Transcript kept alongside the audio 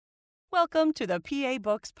Welcome to the PA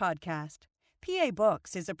Books Podcast. PA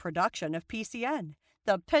Books is a production of PCN,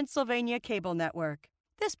 the Pennsylvania Cable Network.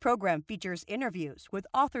 This program features interviews with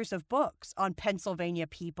authors of books on Pennsylvania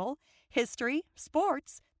people, history,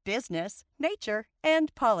 sports, business, nature,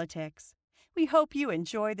 and politics. We hope you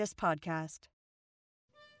enjoy this podcast.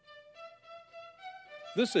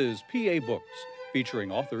 This is PA Books,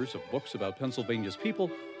 featuring authors of books about Pennsylvania's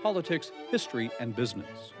people, politics, history, and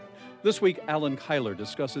business. This week, Alan Kyler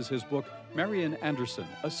discusses his book, Marian Anderson,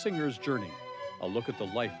 A Singer's Journey, a look at the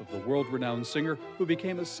life of the world-renowned singer who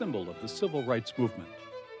became a symbol of the civil rights movement.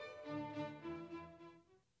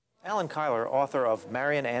 Alan Kyler, author of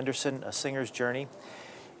Marian Anderson, A Singer's Journey.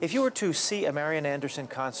 If you were to see a Marian Anderson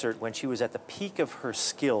concert when she was at the peak of her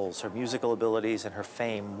skills, her musical abilities, and her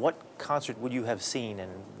fame, what concert would you have seen,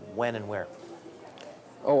 and when and where?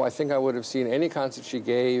 Oh, I think I would have seen any concert she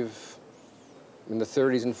gave in the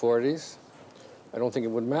 30s and 40s. I don't think it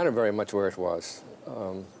would matter very much where it was.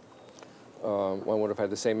 One would have had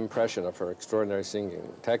the same impression of her extraordinary singing,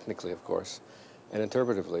 technically, of course, and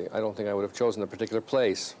interpretively. I don't think I would have chosen a particular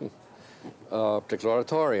place, a particular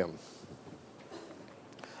auditorium.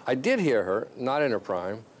 I did hear her, not in her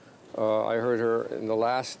prime. I heard her in the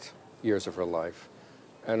last years of her life.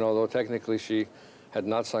 And although technically she had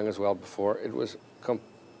not sung as well before, it was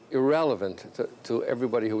irrelevant to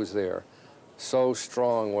everybody who was there. So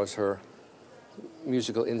strong was her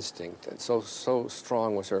musical instinct, and so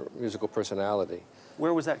strong was her musical personality.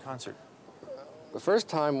 Where was that concert? The first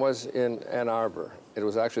time was in Ann Arbor. It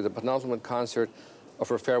was actually the penultimate concert of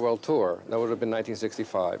her farewell tour. That would have been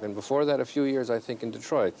 1965. And before that, a few years, I think, in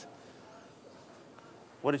Detroit.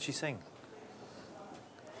 What did she sing?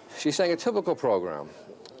 She sang a typical program,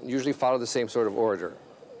 usually followed the same sort of order.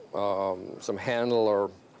 Some Handel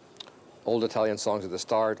or old Italian songs at the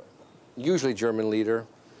start, usually German lieder,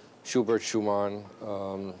 Schubert, Schumann,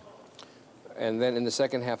 and then in the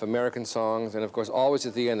second half, American songs, and of course, always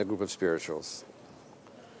at the end, a group of spirituals.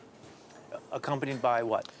 Accompanied by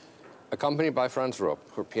what? Accompanied by Franz Rupp,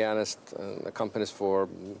 her pianist and accompanist for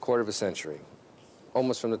a quarter of a century,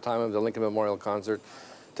 almost from the time of the Lincoln Memorial Concert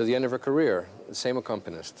to the end of her career, the same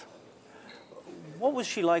accompanist. What was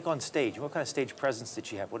she like on stage? What kind of stage presence did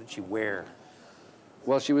she have? What did she wear?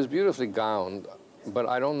 Well, she was beautifully gowned, but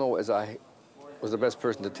I don't know as I was the best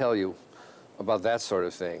person to tell you about that sort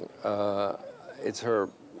of thing. It's her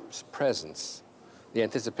presence, the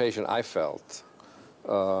anticipation I felt.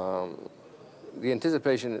 The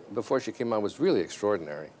anticipation before she came on was really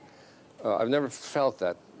extraordinary. I've never felt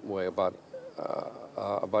that way about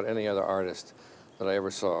any other artist that I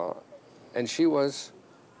ever saw. And she was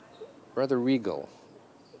rather regal,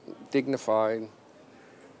 dignified,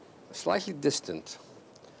 slightly distant.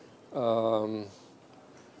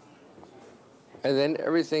 And then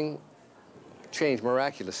everything changed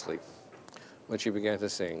miraculously when she began to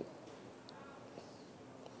sing.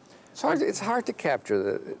 It's hard to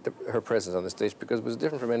capture her presence on the stage because it was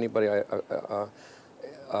different from anybody I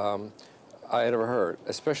had ever heard,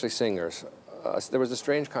 especially singers. There was a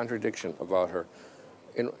strange contradiction about her.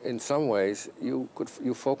 In some ways, you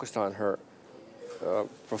focused on her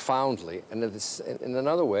profoundly, and in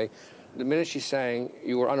another way, the minute she sang,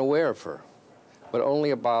 you were unaware of her, but only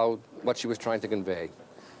about what she was trying to convey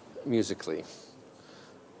musically.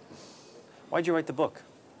 Why'd you write the book?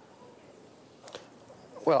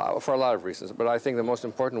 Well, for a lot of reasons, but I think the most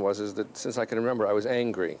important is that since I can remember, I was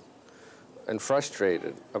angry and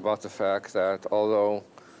frustrated about the fact that although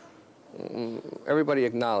everybody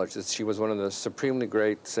acknowledged that she was one of the supremely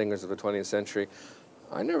great singers of the 20th century,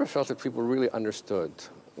 I never felt that people really understood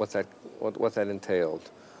what that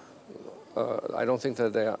entailed. I don't think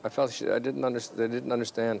that they didn't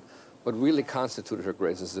understand what really constituted her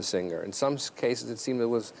greatness as a singer. In some cases, it seemed it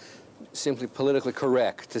was simply politically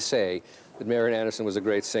correct to say that Marian Anderson was a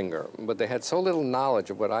great singer, but they had so little knowledge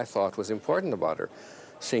of what I thought was important about her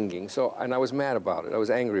singing, and I was mad about it. I was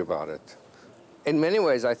angry about it. In many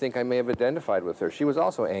ways, I think I may have identified with her. She was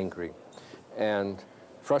also angry and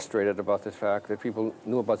frustrated about the fact that people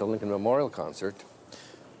knew about the Lincoln Memorial Concert,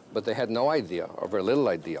 but they had no idea, or very little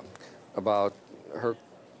idea, about her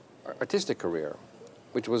artistic career,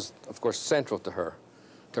 which was, of course, central to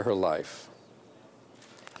her life.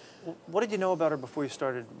 What did you know about her before you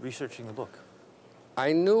started researching the book?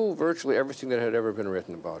 I knew virtually everything that had ever been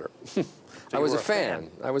written about her. So I was a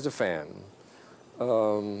fan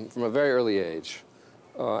from a very early age.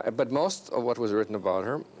 But most of what was written about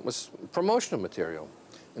her was promotional material.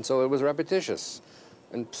 And so it was repetitious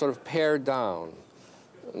and sort of pared down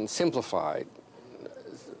and simplified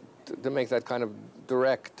to make that kind of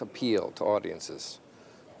direct appeal to audiences.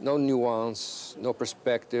 No nuance, no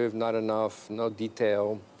perspective, not enough, no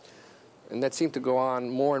detail. And that seemed to go on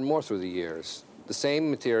more and more through the years. The same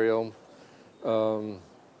material, one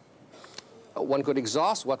could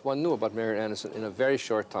exhaust what one knew about Marian Anderson in a very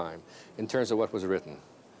short time in terms of what was written.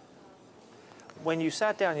 When you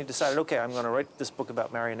sat down, you decided, okay, I'm going to write this book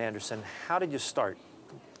about Marian Anderson. How did you start?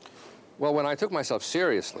 Well, when I took myself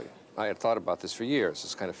seriously, I had thought about this for years,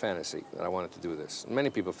 this kind of fantasy, that I wanted to do this. Many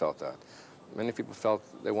people felt that. Many people felt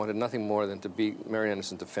they wanted nothing more than to be Marian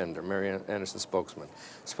Anderson's defender, Marian Anderson's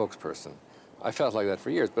spokesperson. I felt like that for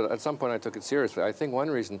years, but at some point I took it seriously. I think one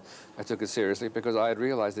reason I took it seriously because I had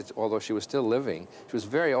realized that although she was still living, she was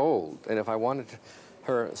very old, and if I wanted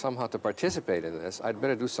her somehow to participate in this, I'd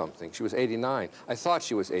better do something. She was 89. I thought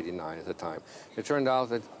she was 89 at the time. It turned out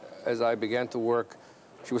that as I began to work,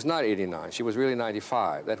 she was not 89. She was really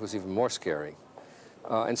 95. That was even more scary.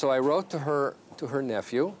 And so I wrote to her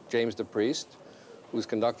nephew, James the Priest, who's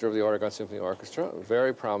conductor of the Oregon Symphony Orchestra, a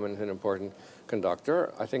very prominent and important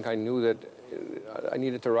conductor. I think I knew that I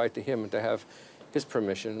needed to write to him and to have his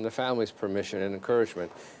permission and the family's permission and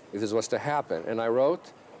encouragement if this was to happen. And I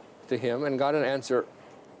wrote to him and got an answer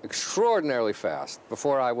extraordinarily fast,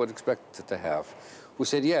 before I would expect it to have, who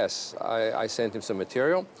said yes. I sent him some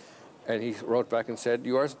material, and he wrote back and said,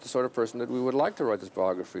 you are the sort of person that we would like to write this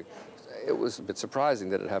biography. It was a bit surprising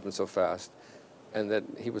that it happened so fast and that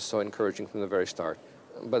he was so encouraging from the very start.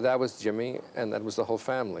 But that was Jimmy, and that was the whole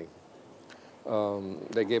family.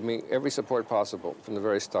 They gave me every support possible from the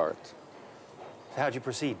very start. How'd you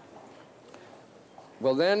proceed?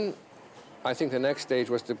 Well, then, I think the next stage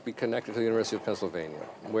was to be connected to the University of Pennsylvania,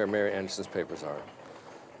 where Marian Anderson's papers are.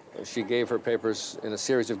 She gave her papers in a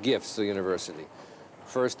series of gifts to the university.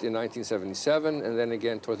 First in 1977, and then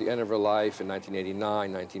again toward the end of her life in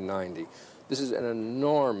 1989, 1990. This is an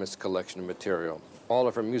enormous collection of material. All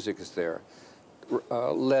of her music is there.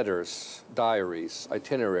 Letters, diaries,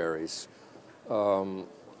 itineraries,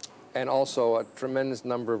 and also a tremendous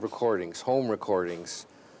number of recordings, home recordings,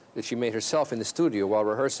 that she made herself in the studio while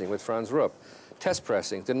rehearsing with Franz Rupp. Test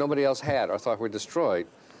pressings that nobody else had or thought were destroyed.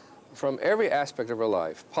 From every aspect of her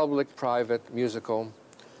life, public, private, musical.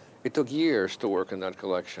 It took years to work in that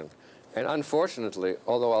collection. And unfortunately,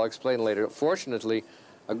 although I'll explain later, fortunately,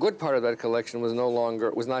 a good part of that collection was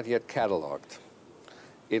not yet cataloged.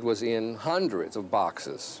 It was in hundreds of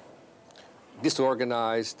boxes,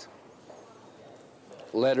 disorganized.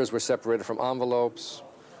 Letters were separated from envelopes.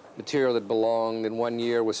 Material that belonged in one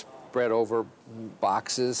year was spread over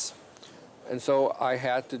boxes. And so I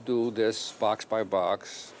had to do this box by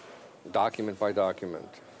box, document by document.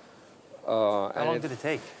 How long did it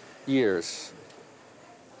take? Years.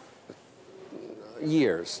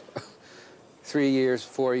 Years. 3 years,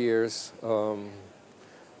 4 years.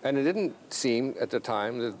 And it didn't seem at the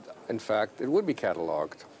time that, in fact, it would be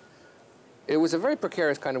cataloged. It was a very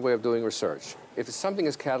precarious kind of way of doing research. If something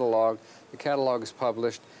is cataloged, the catalog is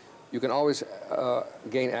published, you can always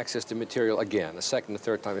gain access to material again, a second, a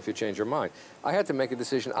third time if you change your mind. I had to make a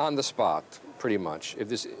decision on the spot, pretty much, if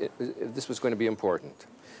this was going to be important.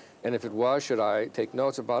 And if it was, should I take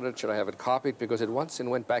notes about it? Should I have it copied? Because it once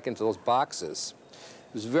went back into those boxes.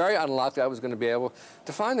 It was very unlikely I was going to be able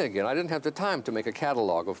to find it again. I didn't have the time to make a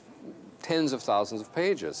catalog of tens of thousands of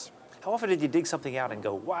pages. How often did you dig something out and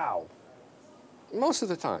go, wow? Most of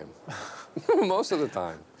the time. Most of the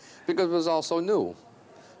time. Because it was all so new.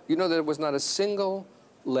 You know, there was not a single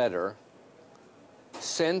letter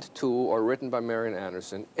sent to or written by Marian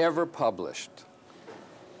Anderson ever published.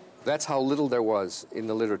 That's how little there was in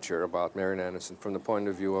the literature about Marian Anderson from the point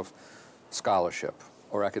of view of scholarship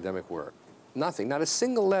or academic work. Nothing, not a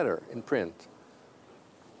single letter in print.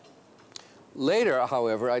 Later,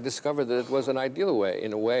 however, I discovered that it was an ideal way,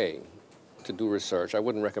 in a way, to do research. I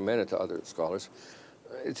wouldn't recommend it to other scholars.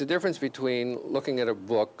 It's a difference between looking at a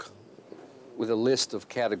book with a list of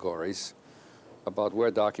categories about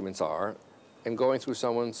where documents are and going through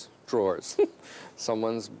someone's drawers,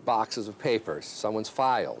 someone's boxes of papers, someone's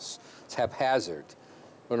files. It's haphazard.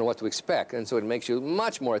 You don't know what to expect, and so it makes you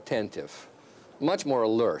much more attentive, much more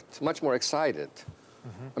alert, much more excited.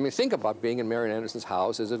 Mm-hmm. I mean, think about being in Marian Anderson's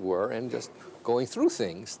house, as it were, and just going through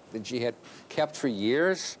things that she had kept for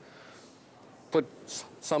years, put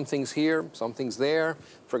some things here, some things there,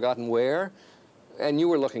 forgotten where, and you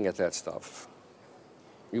were looking at that stuff.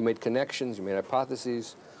 You made connections, you made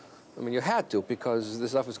hypotheses. I mean, you had to, because the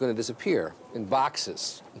stuff was going to disappear in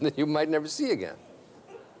boxes that you might never see again.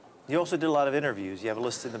 You also did a lot of interviews. You have a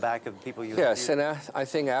list in the back of people you Yes, interviewed. and I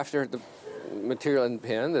think after the material in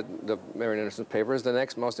pen, the Marian Anderson papers, the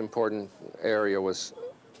next most important area was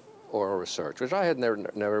oral research, which I had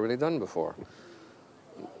never really done before.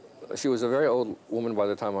 She was a very old woman by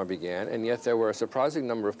the time I began, and yet there were a surprising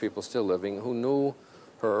number of people still living who knew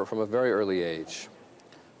her from a very early age.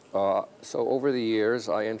 So over the years,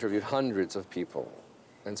 I interviewed hundreds of people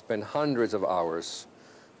and spent hundreds of hours.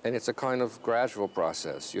 And it's a kind of gradual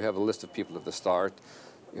process. You have a list of people at the start,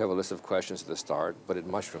 you have a list of questions at the start, but it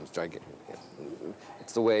mushrooms.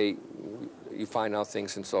 It's the way you find out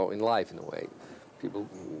things in life, in a way.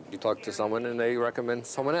 You talk to someone and they recommend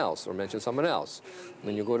someone else or mention someone else. And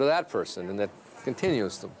then you go to that person and that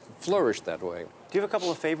continues to flourish that way. Do you have a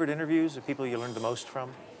couple of favorite interviews of people you learned the most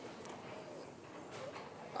from?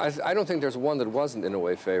 I don't think there's one that wasn't, in a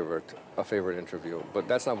way, a favorite interview, but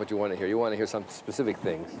that's not what you want to hear. You want to hear some specific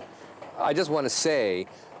things. I just want to say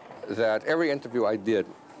that every interview I did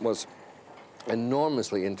was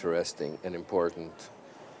enormously interesting and important.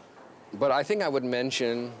 But I think I would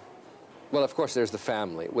mention, well, of course, there's the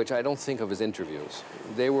family, which I don't think of as interviews.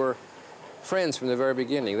 They were friends from the very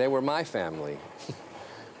beginning. They were my family.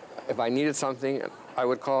 If I needed something, I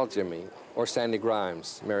would call Jimmy or Sandy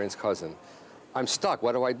Grimes, Marion's cousin. I'm stuck,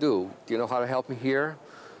 what do I do? Do you know how to help me here?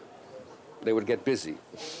 They would get busy.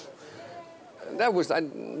 That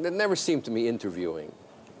never seemed to me interviewing.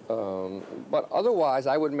 But otherwise,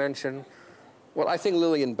 I would mention, well, I think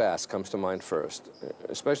Lillian Bass comes to mind first,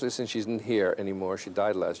 especially since she's not here anymore. She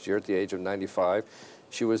died last year at the age of 95.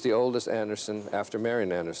 She was the oldest Anderson after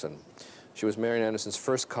Marian Anderson. She was Marian Anderson's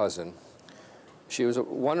first cousin. She was a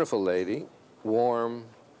wonderful lady, warm,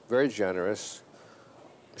 very generous.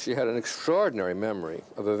 She had an extraordinary memory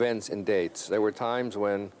of events and dates. There were times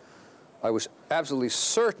when I was absolutely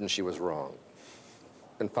certain she was wrong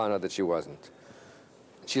and found out that she wasn't.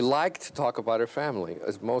 She liked to talk about her family,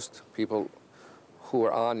 as most people who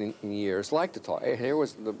were on in years like to talk. Here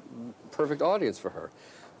was the perfect audience for her.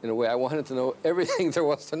 In a way, I wanted to know everything there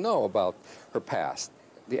was to know about her past,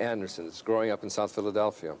 the Andersons, growing up in South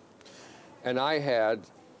Philadelphia. And I had,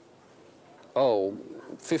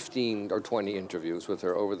 15 or 20 interviews with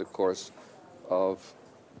her over the course of,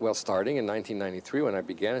 well, starting in 1993 when I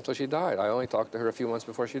began until she died. I only talked to her a few months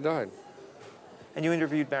before she died. And you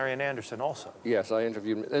interviewed Marian Anderson also. Yes, I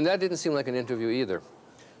interviewed, and that didn't seem like an interview either.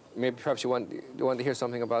 Maybe perhaps you want to hear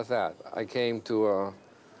something about that. I came to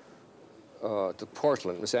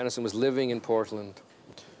Portland. Miss Anderson was living in Portland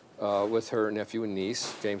with her nephew and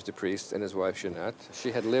niece, James DePriest, and his wife, Jeanette.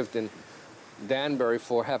 She had lived in Danbury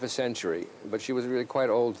for half a century, but she was really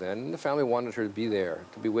quite old then, and the family wanted her to be there,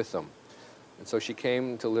 to be with them. And so she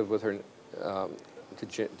came to live with her,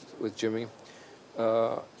 with Jimmy,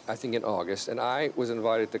 I think in August, and I was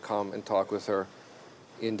invited to come and talk with her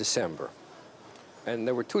in December. And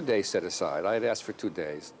there were 2 days set aside. I had asked for 2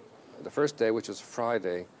 days. The first day, which was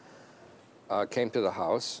Friday, came to the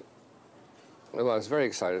house. Well, I was very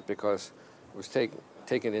excited because I was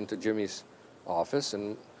taken into Jimmy's office,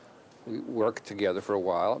 and we worked together for a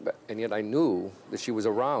while, and yet I knew that she was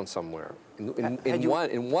around somewhere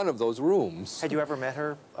in one of those rooms. Had you ever met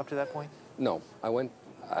her up to that point? No,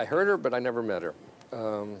 I heard her, but I never met her.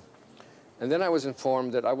 And then I was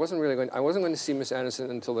informed that I wasn't going to see Miss Anderson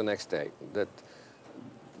until the next day.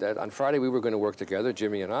 That on Friday we were going to work together,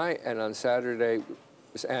 Jimmy and I, and on Saturday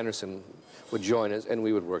Miss Anderson would join us and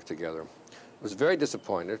we would work together. I was very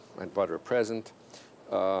disappointed. I bought her a present.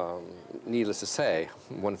 Needless to say,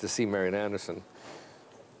 I wanted to see Marian Anderson.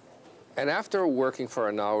 And after working for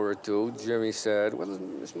an hour or two, Jimmy said, well,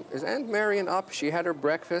 is Aunt Marian up? She had her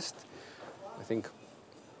breakfast. I think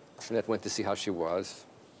Jeanette went to see how she was.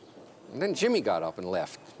 And then Jimmy got up and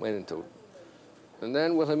left, went into. And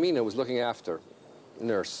then Wilhelmina was looking after,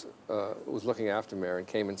 nurse, was looking after Marian,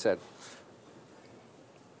 came and said,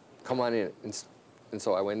 come on in. And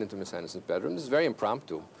so I went into Miss Anderson's bedroom. This is very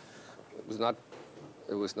impromptu. It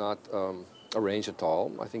was not arranged at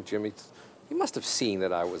all. I think Jimmy, he must have seen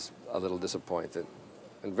that I was a little disappointed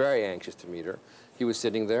and very anxious to meet her. He was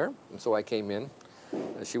sitting there, and so I came in.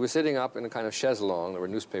 And she was sitting up in a kind of chaise-longue. There were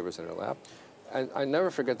newspapers in her lap. And I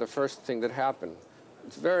never forget the first thing that happened.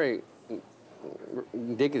 It's very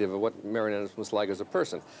indicative of what Marian Anderson was like as a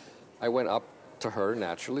person. I went up to her,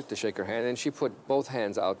 naturally, to shake her hand, and she put both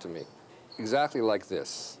hands out to me, exactly like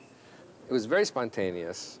this. It was very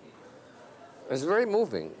spontaneous. It was very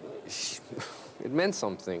moving. It meant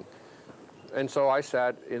something. And so I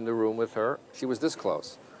sat in the room with her. She was this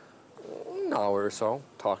close. An hour or so,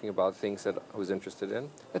 talking about things that I was interested in.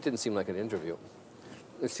 It didn't seem like an interview.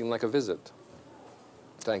 It seemed like a visit.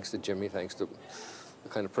 Thanks to Jimmy, thanks to the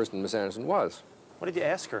kind of person Miss Anderson was. What did you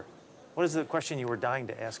ask her? What is the question you were dying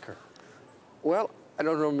to ask her? Well, I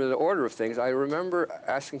don't remember the order of things. I remember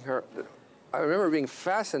asking her, I remember being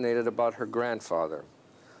fascinated about her grandfather,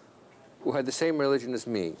 who had the same religion as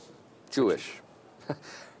me, Jewish.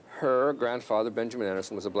 Her grandfather, Benjamin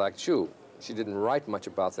Anderson, was a black Jew. She didn't write much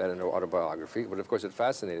about that in her autobiography, but of course it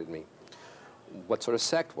fascinated me. What sort of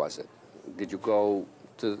sect was it? Did you go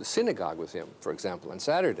to the synagogue with him, for example, on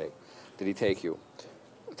Saturday? Did he take you?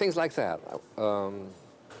 Things like that.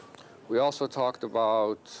 We also talked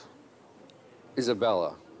about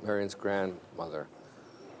Isabella, Marion's grandmother,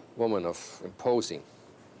 woman of imposing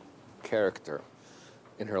character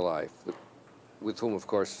in her life, with whom, of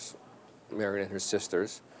course, Marion and her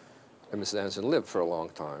sisters and Mrs. Anderson lived for a long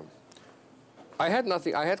time. I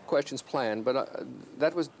had questions planned, but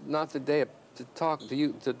that was not the day to talk to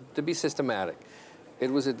you, to be systematic.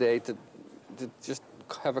 It was a day to just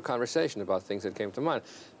have a conversation about things that came to mind.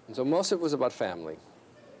 And so most of it was about family,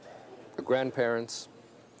 the grandparents,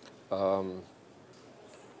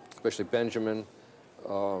 especially Benjamin,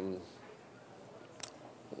 the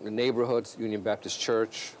neighborhoods, Union Baptist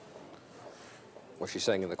Church, what she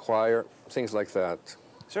sang in the choir, things like that.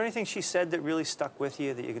 Is there anything she said that really stuck with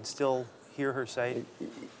you that you can still hear her say?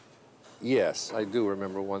 Yes, I do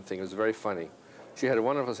remember one thing. It was very funny. She had a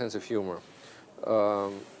wonderful sense of humor.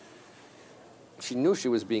 She knew she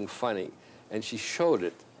was being funny, and she showed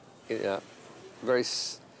it in a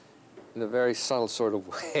very subtle sort of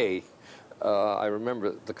way. I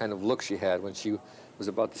remember the kind of look she had when she was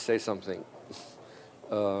about to say something.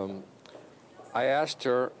 I asked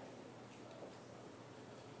her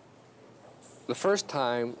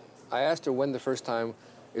when the first time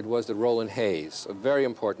it was that Roland Hayes, a very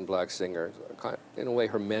important black singer, in a way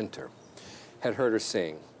her mentor, had heard her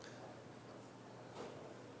sing.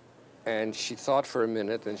 And she thought for a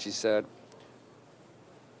minute, and she said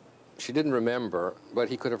she didn't remember, but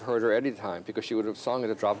he could have heard her any time because she would have sung at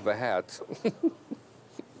the drop of a hat.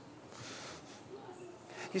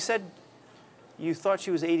 You said you thought she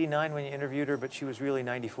was 89 when you interviewed her, but she was really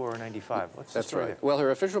 94 or 95. What's the story That's right. there? Well, her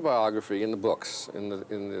official biography in the books, in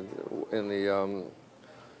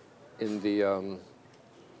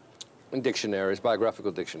dictionaries,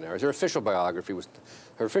 biographical dictionaries, her official biography was,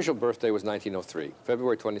 her official birthday was 1903,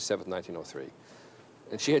 February 27th, 1903.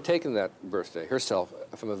 And she had taken that birthday herself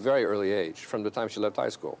from a very early age, from the time she left high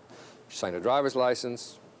school. She signed a driver's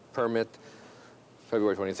license, permit,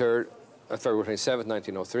 February 27th,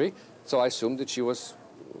 1903. So I assumed that she was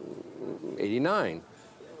 89.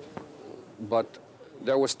 But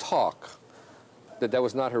there was talk that that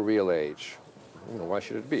was not her real age. You know, why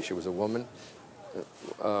should it be? She was a woman.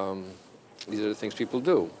 These are the things people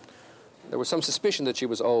do. There was some suspicion that she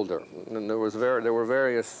was older, and there were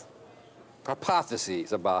various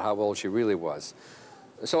hypotheses about how old she really was.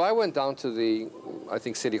 So I went down to the, I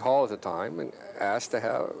think, City Hall at the time and asked to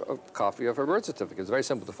have a copy of her birth certificate. It's very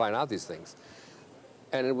simple to find out these things.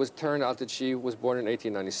 And it turned out that she was born in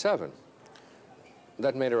 1897.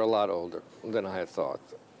 That made her a lot older than I had thought,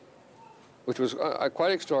 which was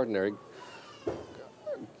quite extraordinary,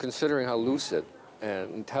 considering how lucid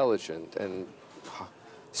and intelligent and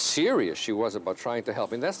serious she was about trying to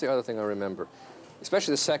help. And that's the other thing I remember,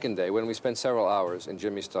 especially the second day when we spent several hours in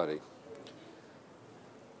Jimmy's study.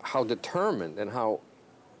 How determined and how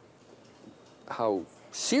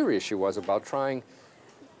serious she was about trying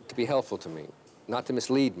to be helpful to me, not to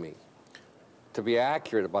mislead me, to be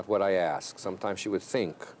accurate about what I asked. Sometimes she would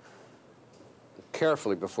think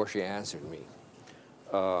carefully before she answered me.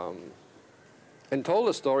 And told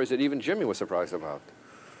us stories that even Jimmy was surprised about,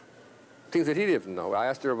 things that he didn't know. I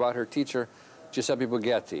asked her about her teacher, Giuseppe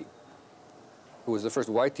Bughetti, who was the first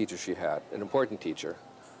white teacher she had, an important teacher.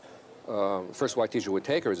 First white teacher would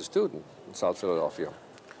take her as a student in South Philadelphia.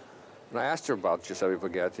 And I asked her about Giuseppe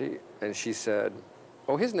Bughetti, and she said,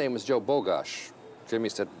 oh, his name was Joe Bogash. Jimmy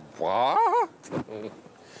said, what?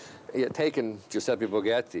 He had taken Giuseppe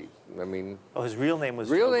Bughetti. I mean... Oh, his real name was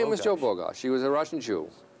Joe Bogash. Real name was Joe Bogash. He was a Russian Jew.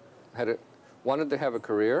 Wanted to have a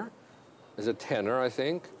career as a tenor, I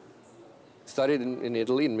think. Studied in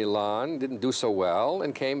Italy, in Milan, didn't do so well,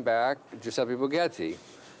 and came back, Giuseppe Bughetti.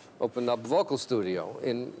 Opened up a vocal studio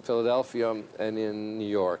in Philadelphia and in New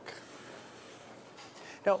York.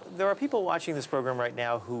 Now, there are people watching this program right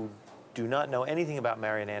now who do not know anything about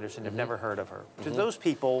Marian Anderson, have never heard of her. To those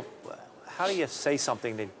people, how do you say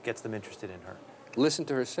something that gets them interested in her? Listen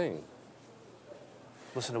to her sing.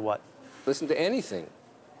 Listen to what? Listen to anything.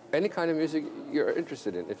 Any kind of music you're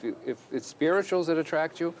interested in. If it's spirituals that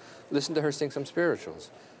attract you, listen to her sing some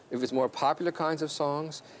spirituals. If it's more popular kinds of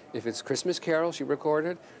songs, if it's Christmas carols she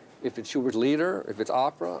recorded, if it's Schubert Lieder, if it's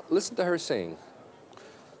opera, listen to her sing.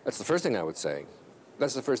 That's the first thing I would say.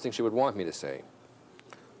 That's the first thing she would want me to say.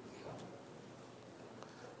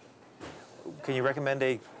 Can you recommend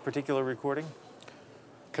a particular recording?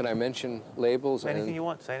 Can I mention labels? Anything you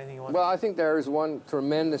want. Say anything you want. Well, I think there is one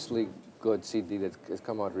tremendously good CD that has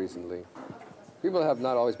come out recently. People have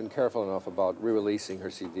not always been careful enough about re-releasing her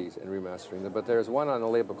CDs and remastering them, but there's one on a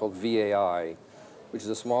label called VAI, which is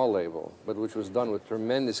a small label, but which was done with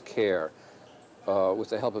tremendous care with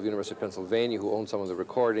the help of University of Pennsylvania, who owned some of the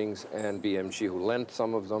recordings, and BMG, who lent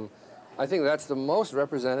some of them. I think that's the most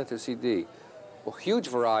representative CD. A huge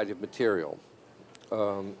variety of material.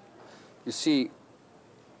 You see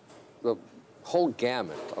the whole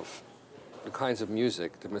gamut of the kinds of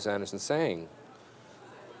music that Miss Anderson sang.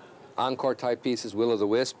 Encore-type pieces, Will o' the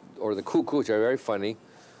Wisp, or the Cuckoo, which are very funny.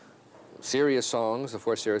 Serious songs, the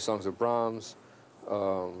 4 serious songs of Brahms.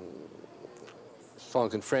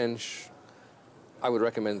 Songs in French. I would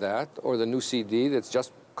recommend that. Or the new CD that's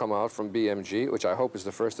just come out from BMG, which I hope is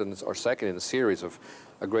the first or second in a series of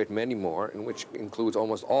a great many more, in which includes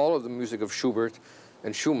almost all of the music of Schubert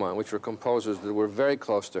and Schumann, which were composers that were very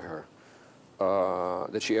close to her,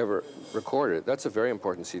 that she ever recorded. That's a very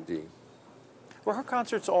important CD. Were her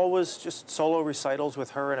concerts always just solo recitals with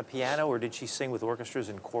her and a piano, or did she sing with orchestras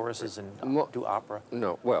and choruses and do opera?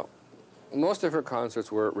 No, well, most of her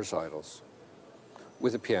concerts were recitals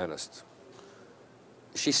with a pianist.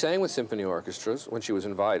 She sang with symphony orchestras when she was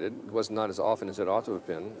invited. It was not as often as it ought to have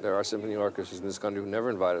been. There are symphony orchestras in this country who never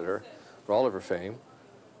invited her, for all of her fame.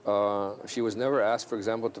 She was never asked, for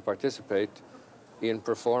example, to participate in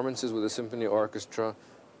performances with a symphony orchestra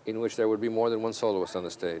in which there would be more than one soloist on the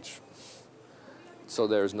stage. So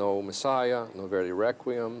there's no Messiah, no Verdi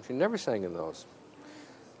Requiem. She never sang in those.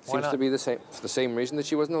 Seems to be the same reason that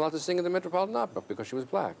she wasn't allowed to sing in the Metropolitan Opera, because she was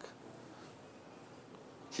black.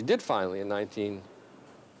 She did finally in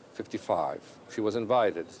 1955. She was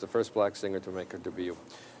invited as the first black singer to make her debut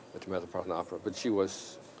at the Metropolitan Opera, but she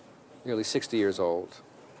was nearly 60 years old.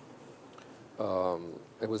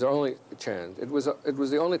 It was her only chance. It was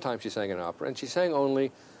the only time she sang an opera, and she sang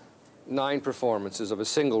only 9 performances of a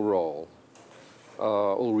single role,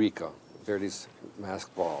 Ulrika, Verdi's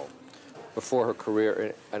Masked Ball, before her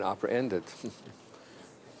career in opera ended.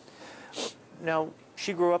 Now,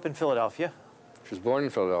 she grew up in Philadelphia. She was born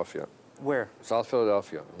in Philadelphia. Where? South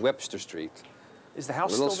Philadelphia, Webster Street. Is the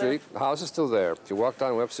house Little still there? street. The house is still there. If you walk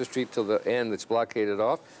down Webster Street till the end, it's blockaded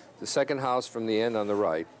off. The second house from the end on the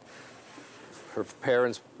right. Her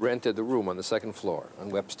parents rented the room on the second floor on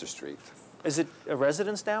Webster Street. Is it a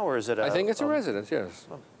residence now, or is it a... I think it's a residence, yes.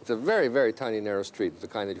 It's a very, very tiny, narrow street, the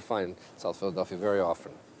kind that you find in South Philadelphia very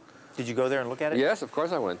often. Did you go there and look at it? Yes, of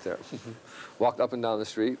course I went there. Walked up and down the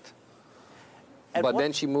street. But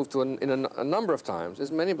then she moved to a number of times, as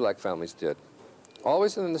many black families did.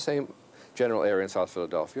 Always in the same general area in South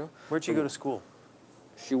Philadelphia. Where'd she go to school?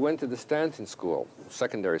 She went to the Stanton School,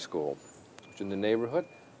 secondary school, which is in the neighborhood.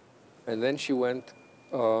 And then she went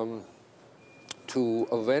to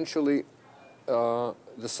eventually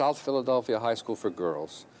the South Philadelphia High School for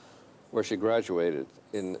Girls, where she graduated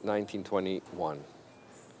in 1921.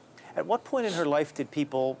 At what point in her life did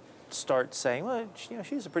people start saying, well, she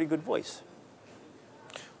has a pretty good voice?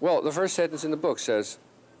 Well, the first sentence in the book says,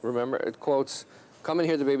 remember, it quotes, "Come and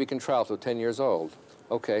hear the baby contralto, 10 years old."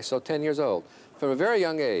 Okay, so 10 years old. From a very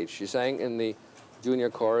young age, she sang in the junior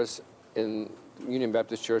chorus in Union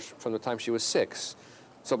Baptist Church from the time she was 6.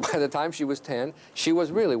 So by the time she was 10, she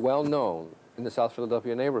was really well known in the South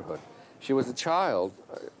Philadelphia neighborhood. She was a child,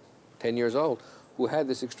 10 years old, who had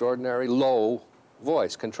this extraordinary low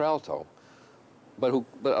voice, contralto, but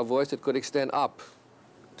a voice that could extend up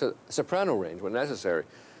to soprano range when necessary,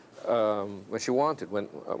 when she wanted,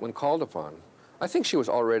 when called upon. I think she was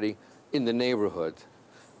already in the neighborhood,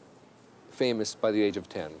 famous by the age of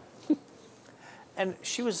 10. And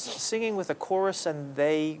she was singing with a chorus, and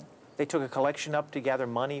they took a collection up to gather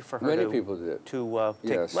money for her. Many people did. To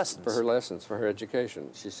take lessons. For her lessons, for her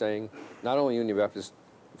education. She sang not only Union Baptist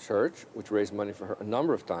Church, which raised money for her a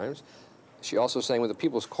number of times, she also sang with the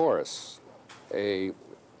People's Chorus, a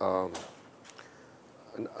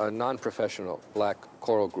non-professional black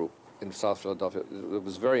choral group in South Philadelphia. It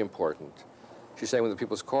was very important. She sang with the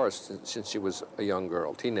People's Chorus since she was a young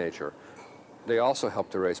girl, teenager. They also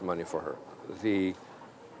helped to raise money for her. The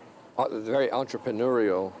very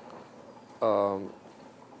entrepreneurial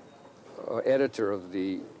editor of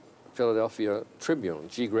the Philadelphia Tribune,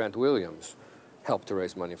 G. Grant Williams, helped to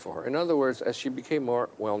raise money for her. In other words, as she became more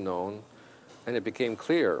well-known, and it became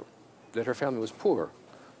clear that her family was poor,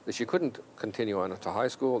 that she couldn't continue on to high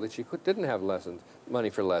school, that she didn't have money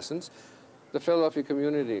for lessons, the Philadelphia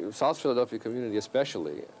community, South Philadelphia community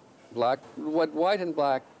especially, white and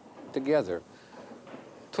black together,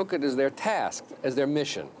 took it as their task, as their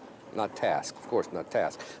mission, not task, of course not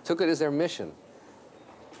task, took it as their mission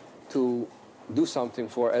to do something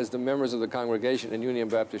for, as the members of the congregation in Union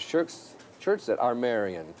Baptist Church said, our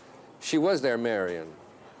Marian. She was their Marian.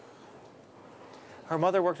 Her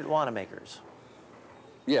mother worked at Wanamaker's.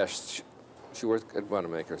 Yes, she worked at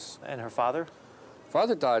Wanamaker's. And her father?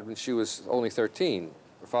 Father died when she was only 13.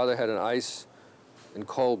 Her father had an ice and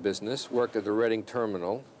coal business, worked at the Reading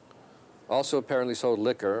terminal, also apparently sold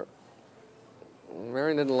liquor.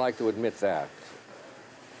 Marion didn't like to admit that.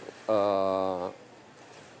 And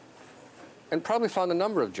probably found a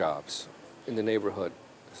number of jobs in the neighborhood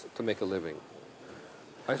to make a living.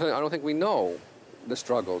 I don't think we know the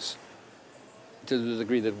struggles to the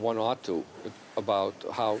degree that one ought to about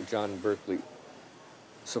how John Berkeley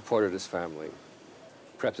supported his family.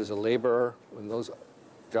 Perhaps as a laborer when those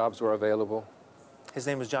jobs were available. His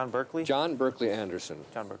name was John Berkeley? John Berkeley Anderson.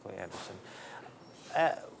 John Berkeley Anderson.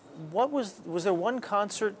 Was there one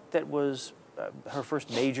concert that was her first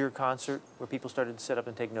major concert where people started to sit up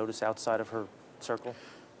and take notice outside of her circle?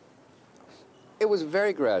 It was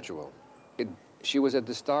very gradual. She was at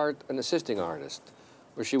the start an assisting artist,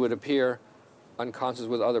 where she would appear on concerts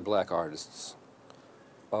with other black artists.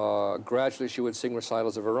 Gradually, she would sing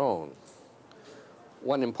recitals of her own.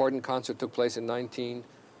 One important concert took place in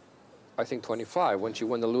 1925, when she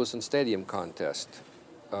won the Lewiston Stadium contest.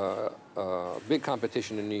 Big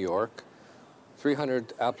competition in New York.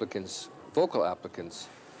 300 applicants, vocal applicants,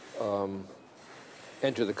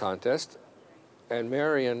 entered the contest. And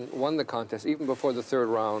Marion won the contest even before the third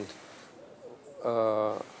round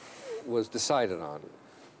was decided on.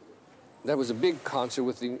 That was a big concert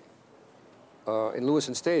with in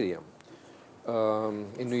Lewiston Stadium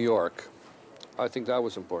in New York. I think that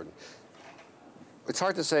was important. It's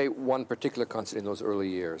hard to say one particular concert in those early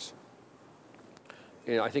years.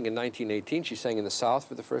 I think in 1918 she sang in the South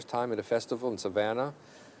for the first time at a festival in Savannah,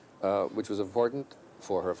 which was important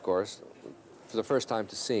for her, of course, for the first time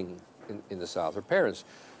to sing in the South. Her parents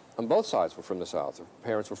on both sides were from the South. Her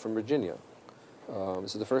parents were from Virginia.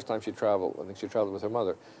 This is the first time she traveled. I think she traveled with her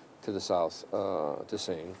mother to the South to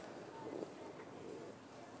sing.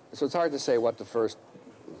 So it's hard to say what the first...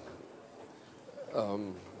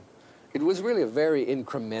 it was really a very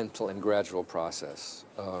incremental and gradual process.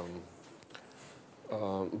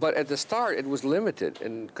 But at the start, it was limited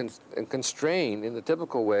and constrained in the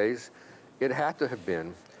typical ways it had to have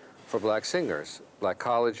been for black singers, black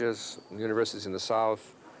colleges, universities in the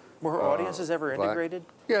South. Were her audiences ever integrated?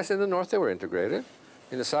 Yes, in the North they were integrated.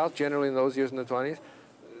 In the South, generally in those years in the 20s,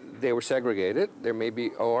 they were segregated. There may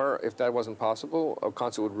be, or if that wasn't possible, a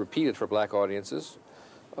concert would repeat it for black audiences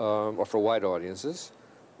or for white audiences.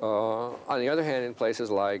 On the other hand, in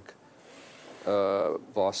places like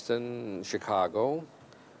Boston, Chicago,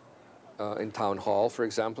 in Town Hall, for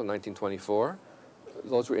example, in 1924,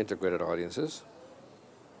 those were integrated audiences.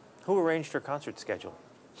 Who arranged her concert schedule?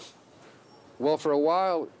 Well, for a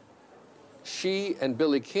while, she and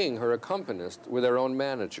Billy King, her accompanist, were their own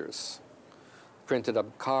managers. Printed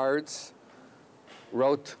up cards,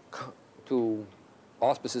 wrote to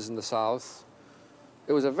auspices in the South.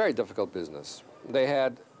 It was a very difficult business. They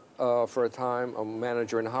had, for a time, a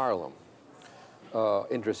manager in Harlem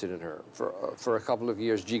interested in her. For a couple of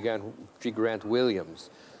years, G. Grant Williams,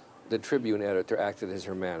 the Tribune editor, acted as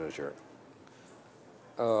her manager.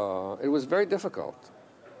 It was very difficult.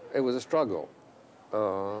 It was a struggle.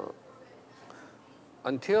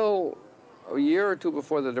 Until a year or two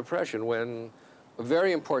before the Depression, when a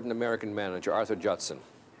very important American manager, Arthur Judson,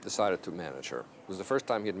 decided to manage her. It was the first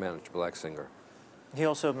time he had managed a black singer. He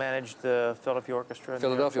also managed the Philadelphia Orchestra?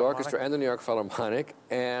 Philadelphia Orchestra and the New York Philharmonic,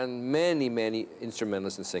 and many, many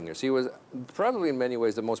instrumentalists and singers. He was probably in many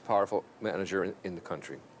ways the most powerful manager in the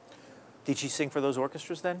country. Did she sing for those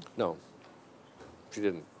orchestras then? No, she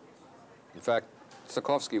didn't. In fact,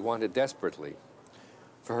 Stokowski wanted desperately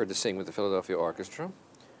for her to sing with the Philadelphia Orchestra,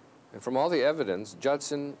 and from all the evidence,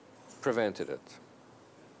 Judson prevented it.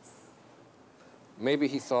 Maybe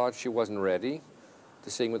he thought she wasn't ready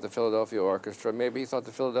to sing with the Philadelphia Orchestra. Maybe he thought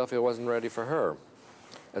the Philadelphia wasn't ready for her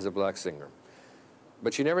as a black singer.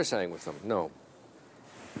 But she never sang with them, no.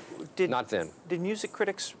 Not then. Did music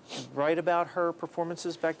critics write about her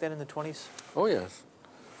performances back then in the 20s? Oh, yes.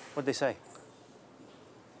 What'd they say?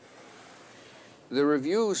 The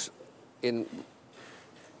reviews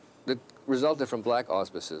that resulted from black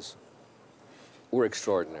auspices were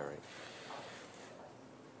extraordinary.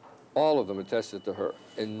 All of them attested to her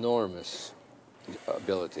enormous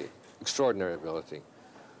ability, extraordinary ability,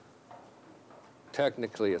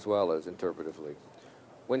 technically as well as interpretively.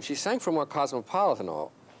 When she sang for more cosmopolitan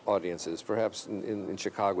audiences, perhaps in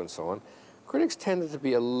Chicago and so on, critics tended to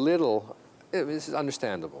be a little, this is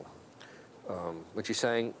understandable. When she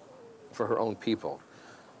sang for her own people,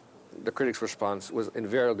 the critics' response was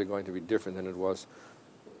invariably going to be different than it was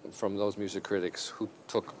from those music critics who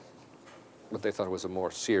took what they thought was a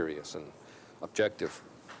more serious and objective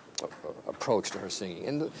approach to her singing.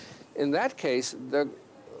 And in that case, the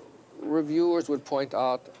reviewers would point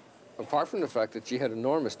out, apart from the fact that she had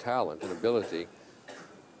enormous talent and ability,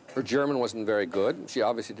 her German wasn't very good. She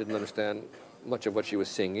obviously didn't understand much of what she was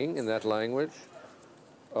singing in that language.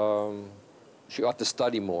 She ought to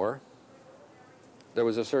study more. There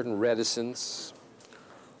was a certain reticence,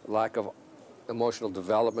 lack of emotional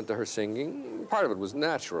development to her singing. Part of it was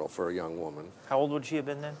natural for a young woman. How old would she have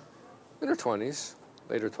been then? In her 20s,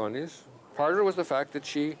 later 20s. Part of it was the fact that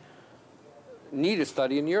she needed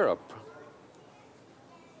study in Europe.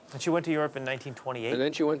 And she went to Europe in 1928? And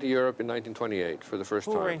then she went to Europe in 1928 for the first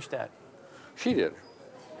time. Who arranged that? She did.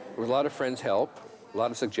 With a lot of friends' help, a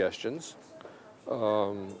lot of suggestions.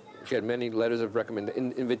 She had many letters of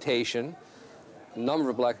invitation. A number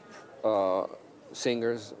of black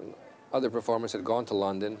singers and other performers had gone to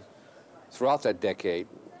London throughout that decade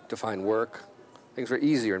to find work. Things were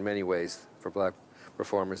easier in many ways for black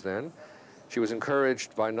performers then. She was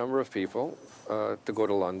encouraged by a number of people to go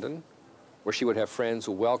to London, where she would have friends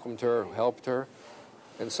who welcomed her, who helped her.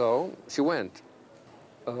 And so she went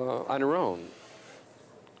on her own.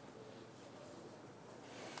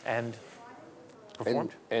 And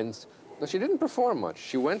performed? And no, she didn't perform much.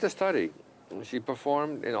 She went to study. She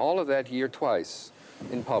performed in all of that year twice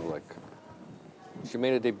in public. She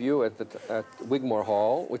made a debut at Wigmore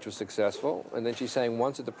Hall, which was successful, and then she sang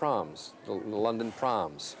once at the Proms, the London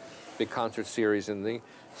Proms, big concert series in the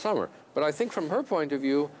summer. But I think from her point of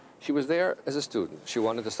view, she was there as a student. She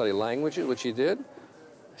wanted to study languages, which she did.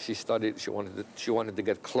 She wanted to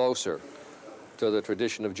get closer to the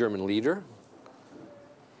tradition of German Lieder.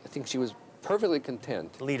 I think she was perfectly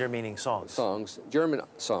content. Lieder meaning songs? Songs, German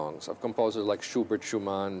songs of composers like Schubert,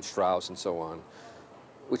 Schumann, Strauss, and so on,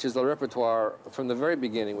 which is the repertoire from the very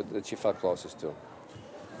beginning that she felt closest to.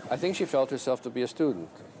 I think she felt herself to be a student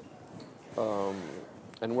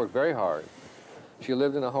and worked very hard. She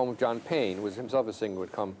lived in the home of John Payne, who was himself a singer who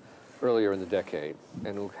had come earlier in the decade,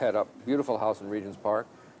 and who had a beautiful house in Regent's Park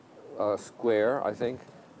Square, I think,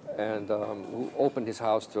 and who opened his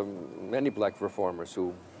house to many black performers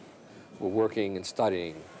who were working and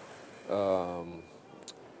studying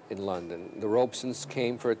in London. The Robesons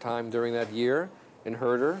came for a time during that year and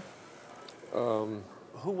heard her.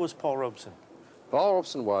 Who was Paul Robeson? Paul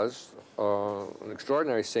Robeson was an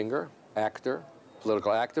extraordinary singer, actor,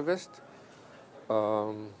 political activist,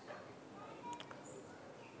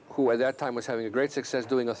 who at that time was having a great success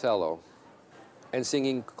doing Othello and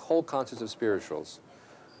singing whole concerts of spirituals.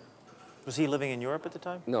 Was he living in Europe at the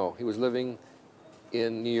time? No, he was living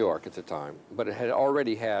in New York at the time, but it had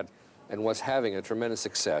already had and was having a tremendous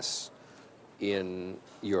success in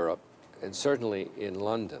Europe and certainly in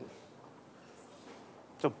London.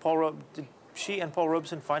 So did she and Paul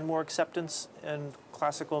Robeson find more acceptance in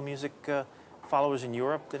classical music followers in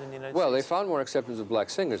Europe than in the United States? Well, they found more acceptance of black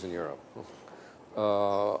singers in Europe,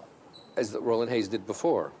 as Roland Hayes did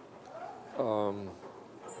before.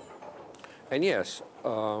 And yes,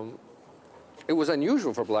 it was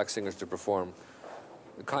unusual for black singers to perform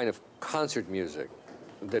the kind of concert music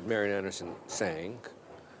that Marian Anderson sang,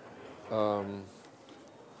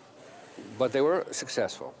 but they were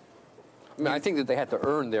successful. I mean, I think that they had to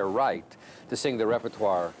earn their right to sing the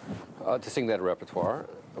repertoire,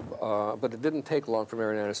 but it didn't take long for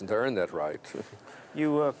Marian Anderson to earn that right.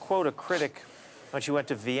 You quote a critic when she went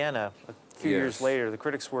to Vienna a few years later. The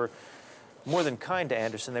critics were more than kind to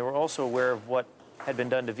Anderson. They were also aware of what had been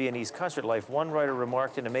done to Viennese concert life. One writer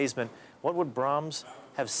remarked in amazement, "What would Brahms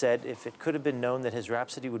have said if it could have been known that his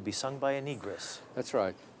Rhapsody would be sung by a negress?" That's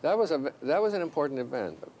right. That was an important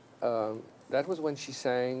event. That was when she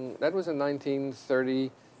sang, that was in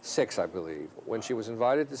 1936, I believe, when she was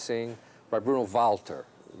invited to sing by Bruno Walter,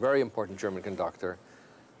 a very important German conductor,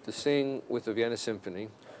 to sing with the Vienna Symphony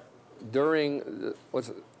during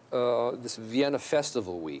this Vienna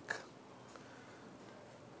Festival Week.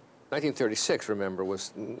 1936, remember,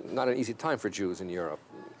 was not an easy time for Jews in Europe.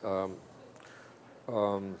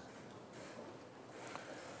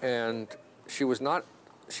 And she was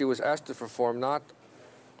asked to perform not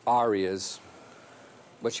arias,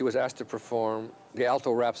 but she was asked to perform the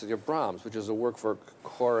Alto Rhapsody of Brahms, which is a work for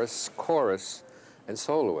chorus, and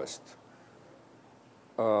soloist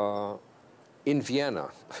in Vienna.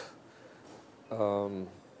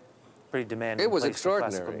 Pretty demanding. It was place for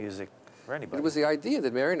extraordinary. classical music for anybody. It was the idea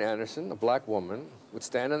that Marian Anderson, a black woman, would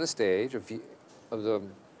stand on the stage of the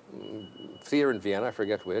theater in Vienna, I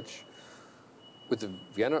forget which, with the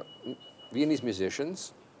Viennese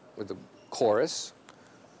musicians, with the chorus,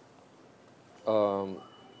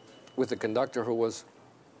 with the conductor who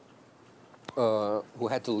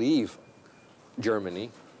had to leave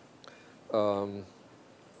Germany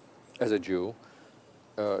as a Jew,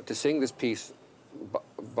 to sing this piece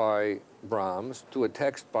by Brahms to a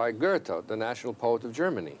text by Goethe, the national poet of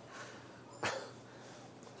Germany.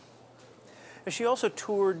 She also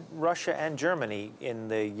toured Russia and Germany in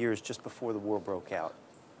the years just before the war broke out.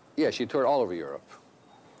 Yeah, she toured all over Europe,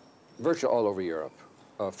 virtually all over Europe.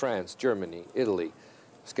 France, Germany, Italy,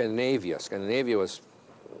 Scandinavia. Scandinavia was,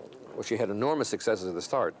 well, she had enormous successes at the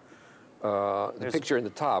start. The picture in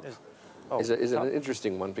the top is an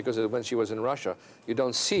interesting one, because when she was in Russia, you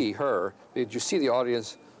don't see her, you see the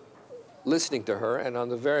audience listening to her, and on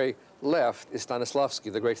the very left is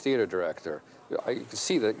Stanislavski, the great theater director. You can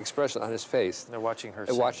see the expression on his face. They're watching her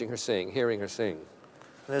sing. sing. Watching her sing, hearing her sing.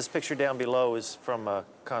 And this picture down below is from a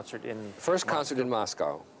concert in First concert in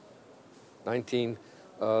Moscow,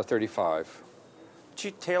 1935. Did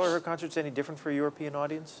she tailor her concerts any different for a European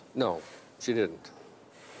audience? No, she didn't.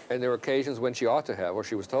 And there were occasions when she ought to have, or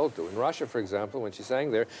she was told to. In Russia, for example, when she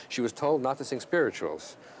sang there, she was told not to sing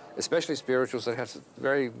spirituals, especially spirituals that have a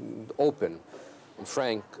very open and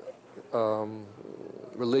frank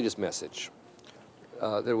religious message.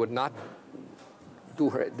 That would not do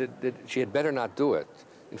her, that she had better not do it.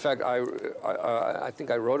 In fact, I think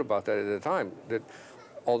I wrote about that at the time, that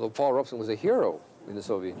although Paul Robeson was a hero in the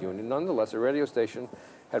Soviet Union, nonetheless, a radio station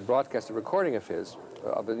had broadcast a recording of his,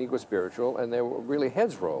 of an Negro spiritual, and there were really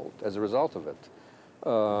heads rolled as a result of it.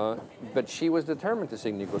 But she was determined to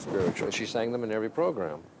sing Negro spirituals. She sang them in every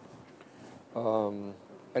program. And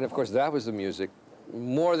of course, that was the music,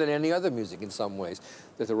 more than any other music in some ways,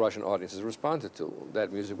 that the Russian audiences responded to.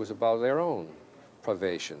 That music was about their own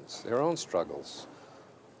privations, their own struggles.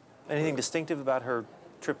 Anything distinctive about her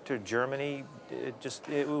trip to Germany?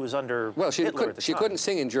 It was under well, she Hitler at the time. couldn't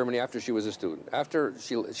sing in Germany after she was a student. After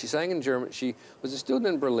she sang in Germany, she was a student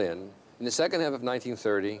in Berlin in the second half of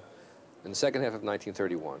 1930 and the second half of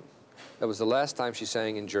 1931. That was the last time she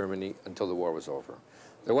sang in Germany until the war was over.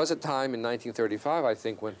 There was a time in 1935, I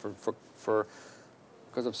think, when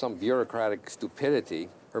because of some bureaucratic stupidity,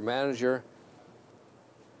 her manager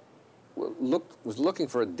was looking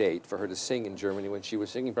for a date for her to sing in Germany when she was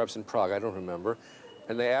singing, perhaps in Prague, I don't remember,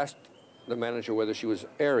 and they asked the manager whether she was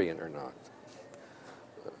Aryan or not.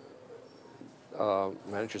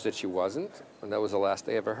 Manager said she wasn't, and that was the last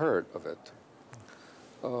they ever heard of it.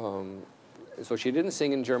 So she didn't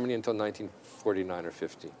sing in Germany until 1949 or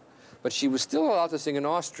 50. But she was still allowed to sing in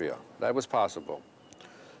Austria. That was possible.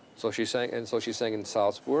 So she sang in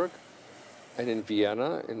Salzburg, and in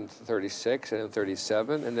Vienna in 36 and in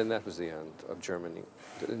 37, and then that was the end of Germany,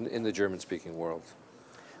 in the German-speaking world.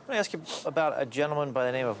 I want to ask you about a gentleman by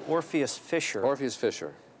the name of Orpheus Fischer. Orpheus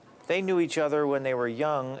Fischer. They knew each other when they were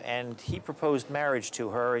young, and he proposed marriage to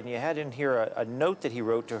her, and you had in here a note that he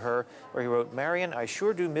wrote to her, where he wrote, "Marion, I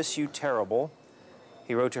sure do miss you terrible."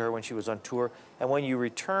 He wrote to her when she was on tour, "And when you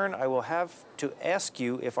return, I will have to ask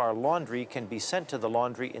you if our laundry can be sent to the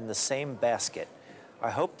laundry in the same basket. I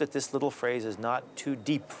hope that this little phrase is not too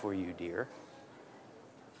deep for you, dear."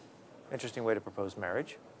 Interesting way to propose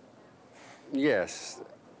marriage. Yes,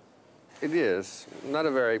 it is. Not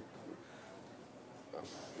a very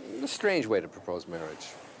strange way to propose marriage.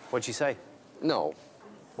 What'd she say? No.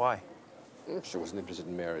 Why? She wasn't interested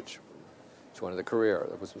in marriage. She wanted a career.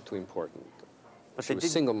 That was too important. But she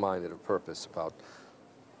was single-minded of purpose about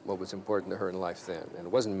what was important to her in life then, and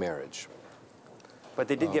it wasn't marriage. But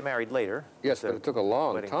they did get married later. Yes, but it took a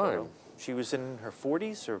long time. Photo. She was in her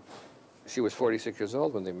 40s, or? She was 46 years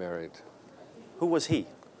old when they married. Who was he?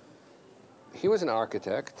 He was an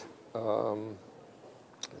architect,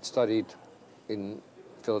 studied in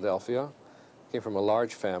Philadelphia, came from a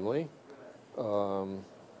large family.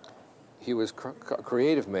 He was a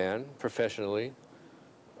creative man, professionally,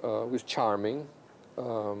 was charming,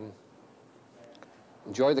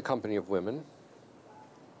 enjoyed the company of women,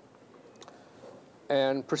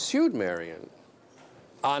 and pursued Marion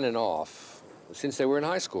on and off since they were in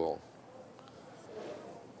high school.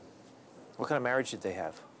 What kind of marriage did they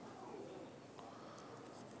have?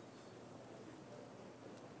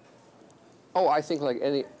 Oh, I think like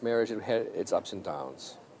any marriage, it had its ups and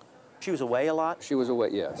downs. She was away a lot? She was away,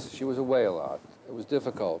 yes. She was away a lot. It was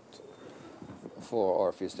difficult for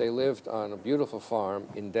Orpheus. They lived on a beautiful farm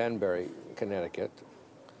in Danbury, Connecticut.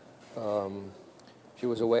 She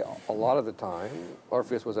was away a lot of the time.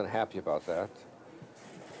 Orpheus was unhappy about that.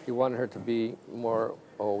 He wanted her to be more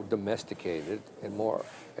domesticated and more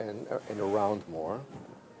and around more.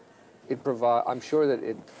 I'm sure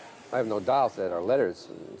that I have no doubt that our letters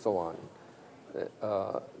and so on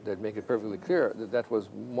that make it perfectly clear that that was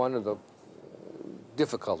one of the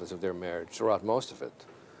difficulties of their marriage throughout most of it.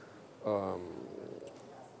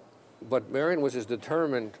 But Marion was as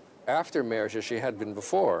determined after marriage as she had been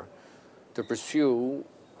before, to pursue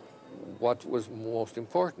what was most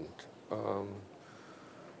important.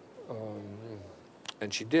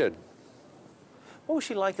 And she did. What was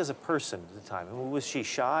she like as a person at the time? I mean, was she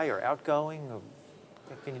shy or outgoing? Or,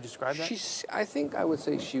 can you describe that? I think I would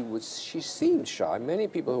say she seemed shy. Many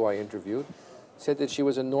people who I interviewed said that she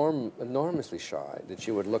was enormously shy, that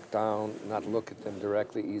she would look down, not look at them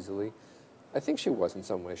directly easily. I think she was in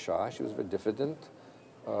some ways shy. She was very diffident.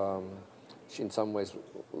 She in some ways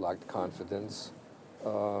lacked confidence.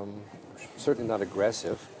 Certainly not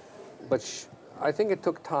aggressive. But I think it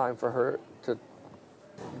took time for her to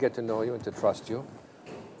get to know you and to trust you,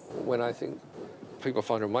 when I think people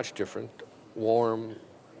found her much different, warm,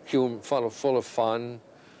 full of fun.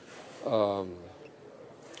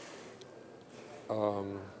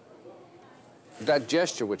 That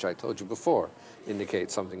gesture, which I told you before,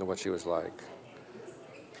 indicates something of what she was like.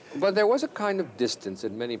 But there was a kind of distance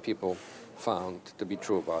that many people found to be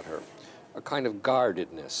true about her, a kind of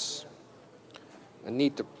guardedness, a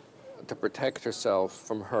need to protect herself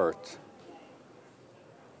from hurt,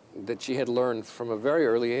 that she had learned from a very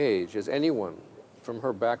early age, as anyone from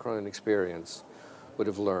her background and experience would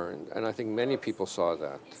have learned. And I think many people saw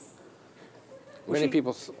that. Many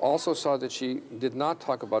people also saw that she did not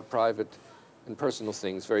talk about private and personal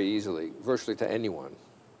things very easily, virtually to anyone.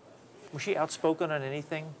 Was she outspoken on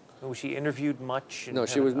anything? Was she interviewed much? No,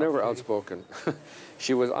 she was never outspoken.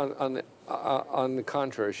 She was, on the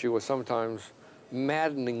contrary, she was sometimes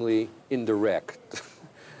maddeningly indirect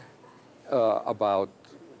about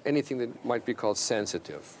anything that might be called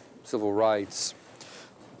sensitive, civil rights,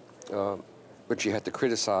 but she had to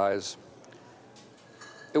criticize.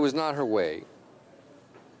 It was not her way.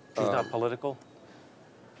 She's not political?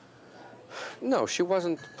 No, she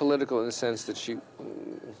wasn't political in the sense that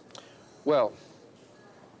well,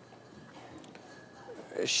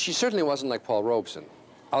 she certainly wasn't like Paul Robeson,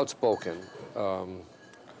 outspoken. I'm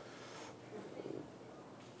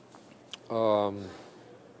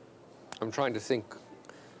trying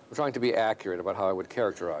to be accurate about how I would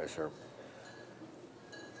characterize her.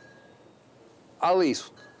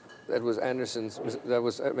 Alice, that was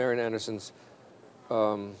Marian Anderson's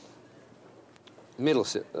middle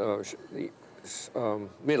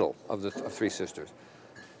of the three sisters.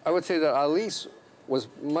 I would say that Alice was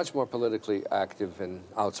much more politically active and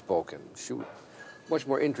outspoken. She was much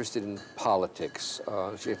more interested in politics.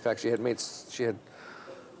 In fact, she had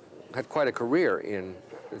quite a career in,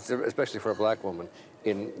 especially for a black woman,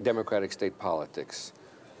 in Democratic state politics.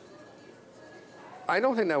 I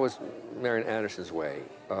don't think that was Marian Anderson's way,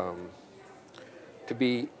 to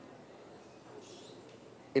be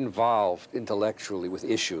involved intellectually with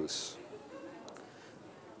issues.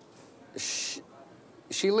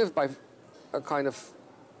 She lived by a kind of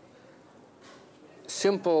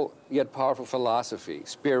simple yet powerful philosophy,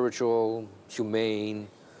 spiritual, humane.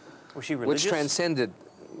 Was she religious? Which transcended,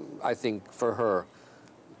 I think, for her,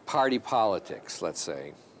 party politics, let's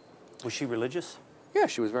say. Was she religious? Yeah,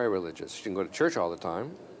 she was very religious. She didn't go to church all the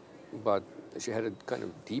time, but she had a kind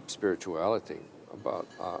of deep spirituality about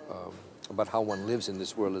how one lives in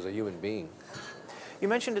this world as a human being. You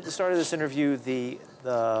mentioned at the start of this interview the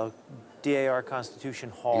DAR Constitution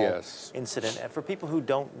Hall incident. And for people who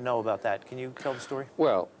don't know about that, can you tell the story?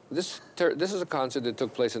 Well, this is a concert that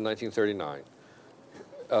took place in 1939.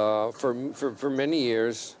 For many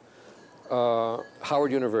years,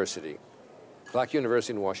 Howard University, Black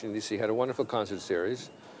University in Washington, D.C., had a wonderful concert series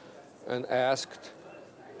and asked,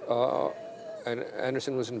 and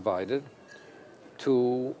Anderson was invited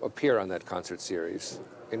to appear on that concert series.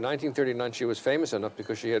 In 1939, she was famous enough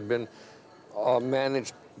because she had been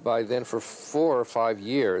managed by then for 4 or 5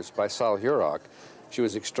 years by Sol Hurok. She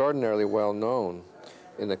was extraordinarily well known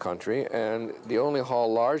in the country, and the only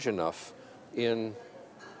hall large enough in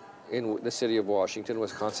the city of Washington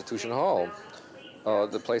was Constitution Hall.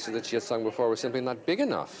 The places that she had sung before were simply not big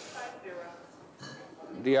enough.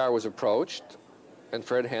 DR was approached, and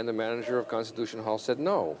Fred Hand, the manager of Constitution Hall, said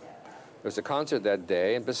no. There's a concert that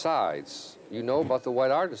day, and besides, you know about the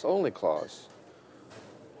white artist only clause.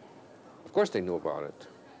 Of course they knew about it.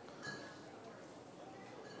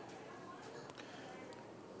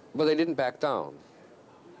 But they didn't back down.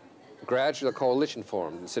 Gradually, a coalition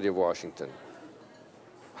formed in the city of Washington.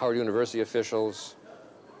 Howard University officials,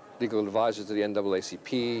 legal advisors to the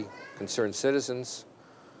NAACP, concerned citizens,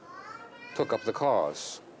 took up the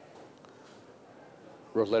cause,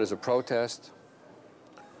 wrote letters of protest.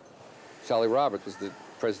 Sally Roberts was the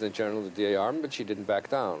President General of the DAR, but she didn't back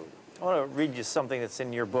down. I want to read you something that's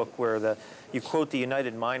in your book where you quote the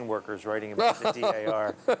United Mine Workers writing about the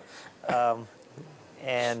DAR.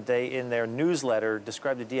 and they, in their newsletter,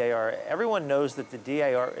 described the DAR. Everyone knows that the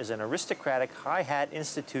DAR is an aristocratic, high-hat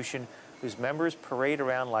institution whose members parade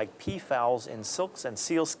around like peafowls in silks and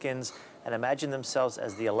sealskins and imagine themselves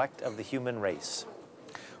as the elect of the human race.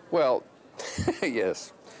 Well,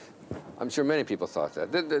 yes. I'm sure many people thought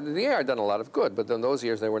that. The DAR had done a lot of good, but in those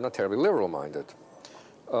years they were not terribly liberal-minded.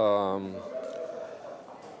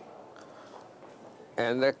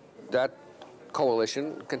 And that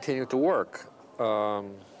coalition continued to work.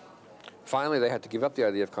 Finally, they had to give up the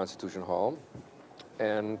idea of Constitution Hall,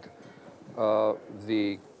 and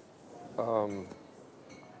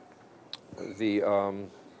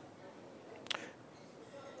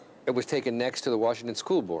it was taken next to the Washington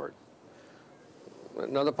School Board.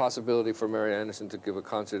 Another possibility for Marian Anderson to give a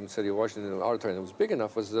concert in the city of Washington in an auditorium that was big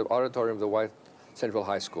enough was the auditorium of the White Central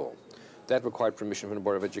High School. That required permission from the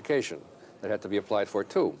Board of Education. That had to be applied for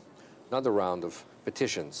too. Another round of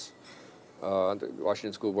petitions. The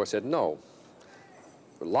Washington School Board said no.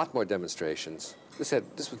 A lot more demonstrations. They said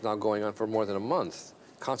this was now going on for more than a month.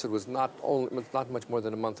 Concert was not much more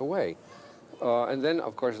than a month away. And then,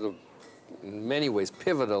 of course, in many ways,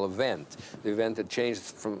 pivotal event, the event that changed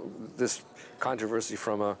from this controversy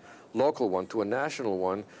from a local one to a national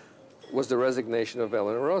one, was the resignation of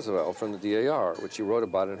Eleanor Roosevelt from the DAR, which she wrote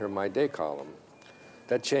about in her My Day column.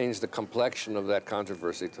 That changed the complexion of that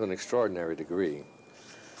controversy to an extraordinary degree.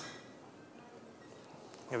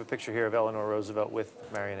 You have a picture here of Eleanor Roosevelt with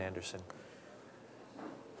Marian Anderson.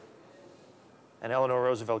 And Eleanor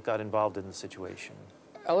Roosevelt got involved in the situation.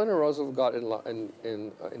 Eleanor Roosevelt got involved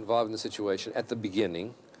in the situation at the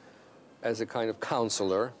beginning as a kind of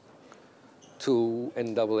counselor to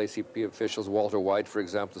NAACP officials. Walter White, for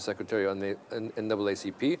example, the secretary on the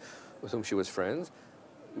NAACP, with whom she was friends.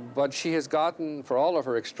 But she has gotten, for all of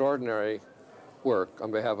her extraordinary work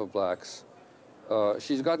on behalf of blacks,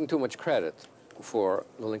 she's gotten too much credit for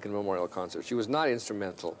the Lincoln Memorial Concert. She was not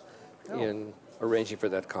instrumental in arranging for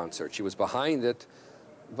that concert. She was behind it,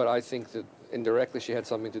 but I think that indirectly she had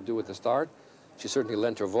something to do with the start. She certainly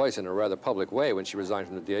lent her voice in a rather public way when she resigned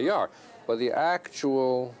from the DAR. But the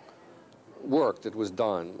actual work that was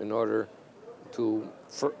done in order to,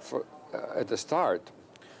 at the start,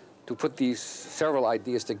 to put these several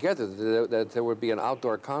ideas together, that there would be an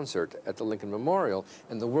outdoor concert at the Lincoln Memorial,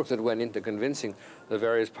 and the work that went into convincing the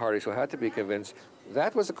various parties who had to be convinced,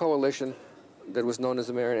 that was a coalition that was known as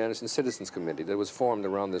the Marian Anderson Citizens Committee that was formed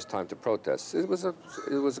around this time to protest. It was a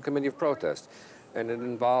committee of protest, and it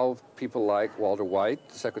involved people like Walter White,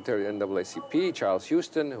 the secretary of NAACP, Charles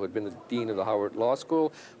Houston, who had been the dean of the Howard Law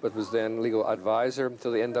School, but was then legal advisor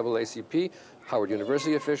to the NAACP, Howard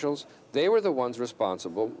University officials. They were the ones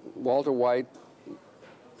responsible. Walter White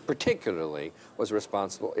particularly was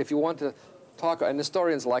responsible. If you want to talk, and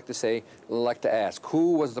historians like to ask,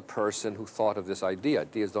 who was the person who thought of this idea?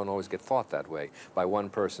 Ideas don't always get thought that way by one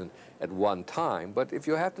person at one time. But if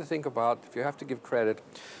you have to think about, if you have to give credit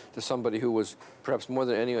to somebody who was perhaps more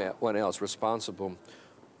than anyone else responsible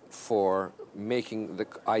for making the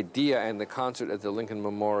idea and the concert at the Lincoln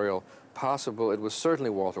Memorial possible, it was certainly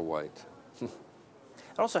Walter White.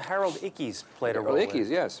 And also Harold Ickes played a role. Harold Ickes,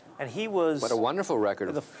 yes. And he was... What a wonderful record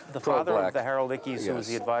of the father of the Harold Ickes, who was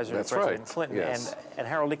the advisor to President Clinton. Yes. And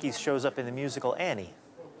Harold Ickes shows up in the musical Annie.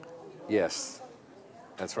 Yes,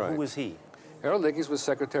 that's right. Who was he? Harold Ickes was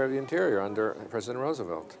Secretary of the Interior under President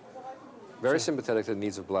Roosevelt. Very sympathetic to the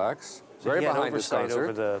needs of blacks. So very he had behind this concert.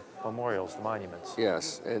 over the memorials, the monuments.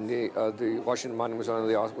 Yes, and the Washington Monument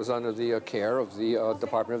was under the care of the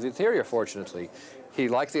Department of the Interior, fortunately. He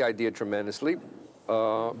liked the idea tremendously,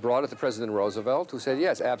 brought it to President Roosevelt, who said,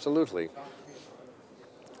 yes, absolutely.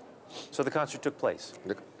 So the concert took place?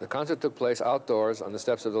 The concert took place outdoors on the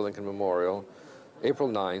steps of the Lincoln Memorial, April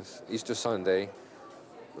 9th, Easter Sunday.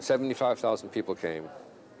 75,000 people came.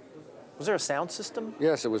 Was there a sound system?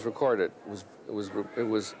 Yes, it was recorded. It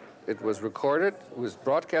was recorded, it was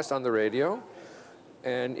broadcast on the radio,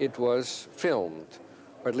 and it was filmed.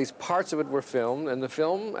 Or at least parts of it were filmed, and the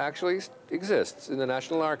film actually exists in the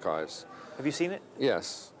National Archives. Have you seen it?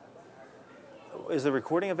 Yes. Is the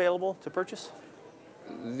recording available to purchase?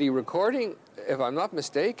 The recording, if I'm not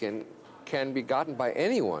mistaken, can be gotten by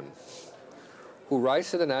anyone who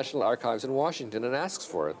writes to the National Archives in Washington and asks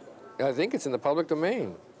for it. I think it's in the public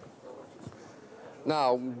domain.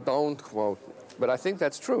 Now, don't quote, but I think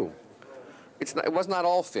that's true. It was not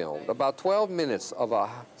all filmed. About 12 minutes of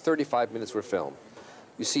 35 minutes were filmed.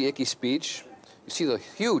 You see Ickes' speech. You see the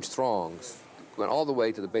huge throngs went all the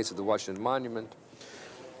way to the base of the Washington Monument.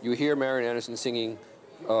 You hear Marian Anderson singing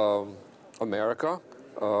America,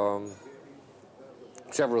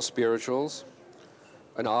 several spirituals,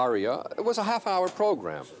 an aria. It was a half-hour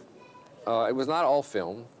program. It was not all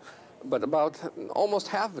filmed, but about almost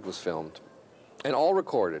half of it was filmed, and all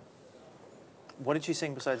recorded. What did she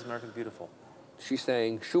sing besides America the Beautiful? She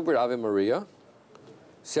sang Schubert Ave Maria,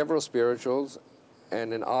 several spirituals,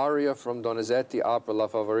 and an aria from Donizetti opera La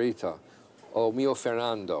Favorita, O Mio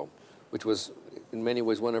Fernando, which was in many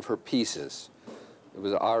ways one of her pieces. It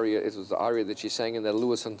was the aria that she sang in that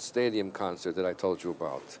Lewiston Stadium concert that I told you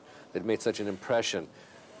about, that made such an impression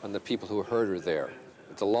on the people who heard her there.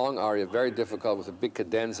 It's a long aria, very difficult, with a big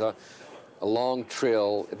cadenza, a long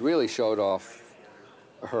trill. It really showed off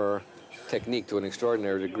her technique to an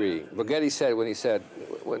extraordinary degree. Boghetti said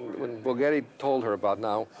when Boghetti told her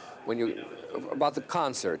about the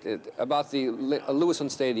concert, about the Lewiston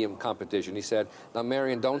Stadium competition, he said, "Now,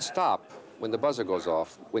 Marian, don't stop when the buzzer goes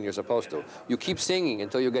off, when you're supposed to. You keep singing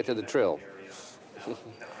until you get to the trill."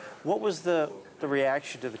 What was the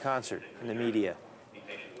reaction to the concert in the media?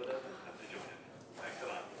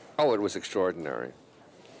 Oh, it was extraordinary.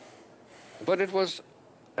 But it was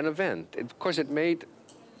an event. Of course, it made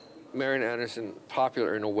Marian Anderson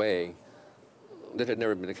popular in a way that had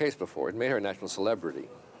never been the case before. It made her a national celebrity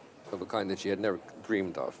of a kind that she had never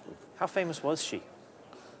dreamed of. How famous was she?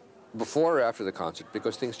 Before or after the concert,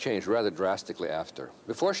 because things changed rather drastically after.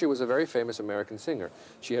 Before, she was a very famous American singer.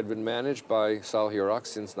 She had been managed by Saul Hurok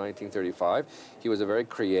since 1935. He was a very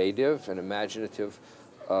creative and imaginative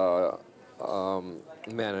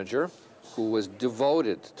manager who was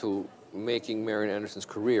devoted to making Marian Anderson's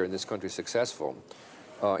career in this country successful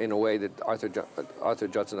in a way that Arthur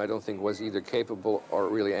Judson, I don't think, was either capable or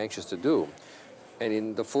really anxious to do. And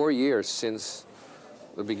in the 4 years since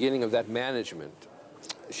the beginning of that management,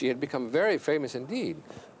 she had become very famous indeed.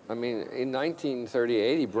 I mean, in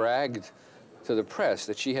 1938, he bragged to the press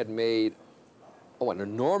that she had made an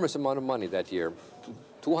enormous amount of money that year,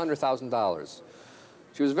 $200,000.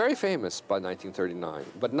 She was very famous by 1939,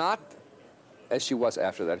 but not as she was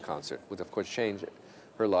after that concert, which of course changed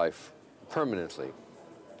her life permanently.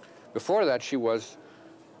 Before that, she was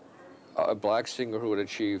a black singer who had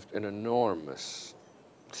achieved an enormous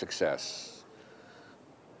success,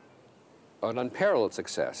 an unparalleled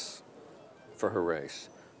success for her race.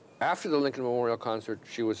 After the Lincoln Memorial Concert,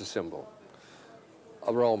 she was a symbol,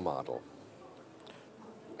 a role model,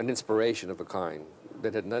 an inspiration of a kind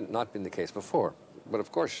that had not been the case before. But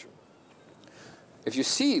of course, if you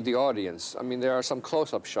see the audience, I mean, there are some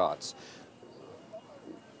close-up shots.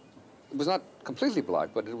 It was not completely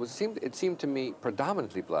black, but it seemed to me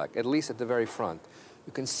predominantly black, at least at the very front.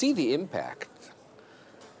 You can see the impact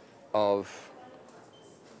of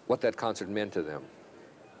what that concert meant to them.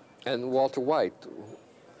 And Walter White,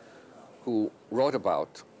 who wrote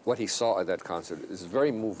about what he saw at that concert, is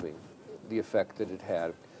very moving, the effect that it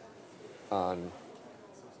had on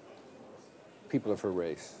people of her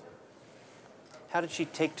race. How did she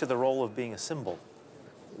take to the role of being a symbol?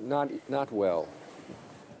 Not well,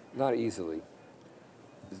 not easily.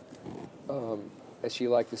 As she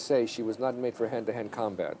liked to say, she was not made for hand-to-hand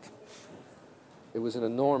combat. It was an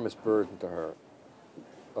enormous burden to her.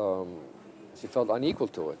 She felt unequal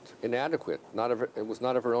to it, inadequate. It was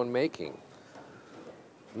not of her own making.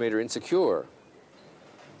 It made her insecure.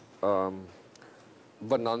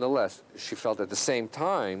 But nonetheless, she felt at the same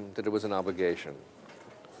time that it was an obligation.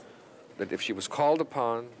 That if she was called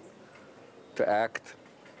upon to act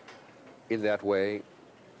in that way,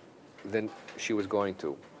 then she was going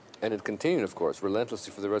to. And it continued, of course,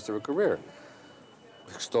 relentlessly for the rest of her career.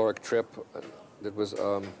 A historic trip that was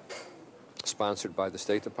sponsored by the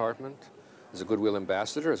State Department as a Goodwill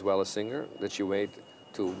ambassador as well as singer that she made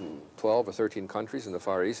to 12 or 13 countries in the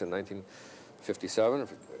Far East in 1957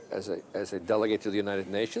 as a delegate to the United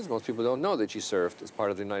Nations. Most people don't know that she served as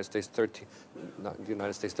part of the United States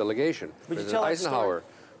delegation.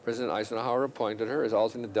 President Eisenhower appointed her as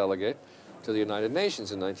alternate delegate to the United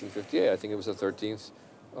Nations in 1958. I think it was the 13th.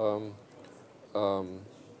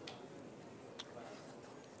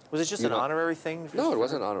 Was it just an honorary thing? No, it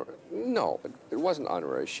wasn't honorary. No, it wasn't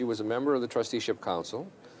honorary. She was a member of the Trusteeship Council.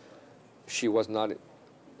 She was not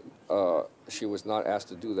asked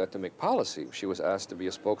to do that to make policy. She was asked to be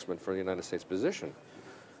a spokesman for the United States position.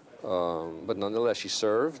 But nonetheless, she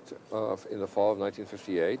served in the fall of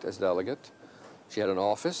 1958 as delegate. She had an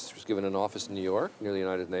office. She was given an office in New York, near the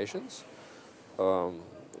United Nations.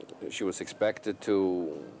 She was expected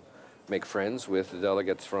to make friends with the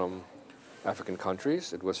delegates from African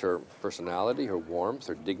countries. It was her personality, her warmth,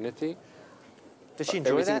 her dignity. Did she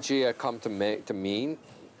enjoy everything that? she had come to mean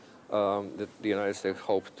that the United States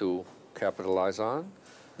hoped to capitalize on.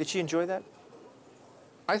 Did she enjoy that?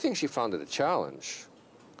 I think she found it a challenge.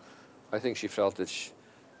 I think she felt that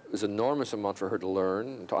was an enormous amount for her to learn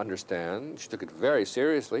and to understand. She took it very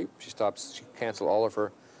seriously. She canceled all of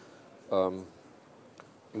her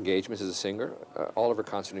engagements as a singer, all of her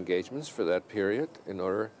concert engagements for that period in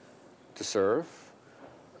order to serve.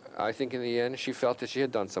 I think in the end she felt that she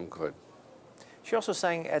had done some good. She also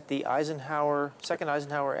sang at the second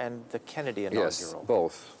Eisenhower and the Kennedy inaugural. Yes,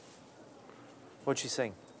 both. What'd she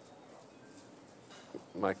sing?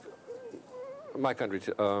 My country,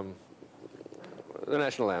 the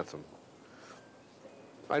national anthem.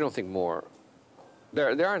 I don't think more. They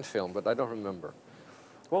are in film, but I don't remember.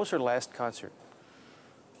 What was her last concert?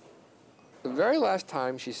 The very last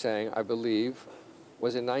time she sang, I believe,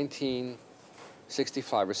 was in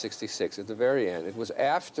 1965 or 66, at the very end. It was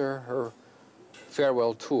after her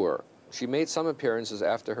farewell tour. She made some appearances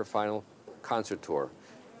after her final concert tour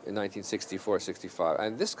in 1964-65.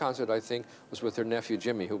 And this concert, I think, was with her nephew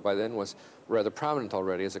Jimmy, who by then was rather prominent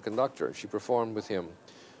already as a conductor. She performed with him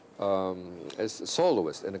as a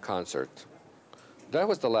soloist in a concert. That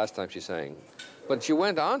was the last time she sang. But she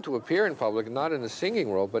went on to appear in public, not in a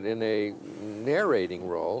singing role, but in a narrating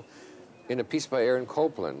role, in a piece by Aaron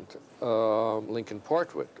Copland, Lincoln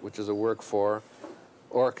Portrait, which is a work for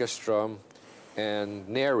orchestra and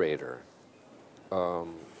narrator.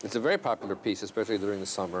 It's a very popular piece, especially during the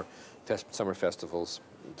summer festivals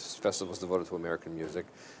devoted to American music.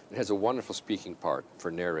 It has a wonderful speaking part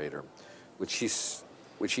for narrator, which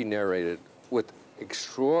she narrated with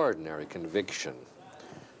extraordinary conviction.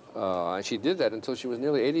 And she did that until she was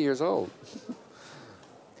nearly 80 years old.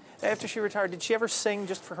 After she retired, did she ever sing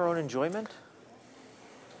just for her own enjoyment?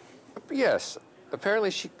 Yes.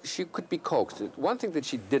 Apparently she could be coaxed. One thing that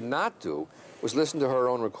she did not do was listen to her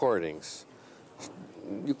own recordings.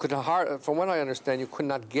 You could, from what I understand, you could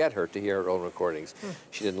not get her to hear her own recordings.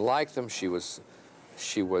 She didn't like them. She was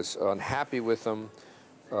unhappy with them.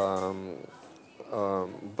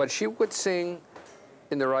 But she would sing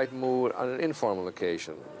in the right mood on an informal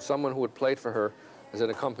occasion. Someone who had played for her as an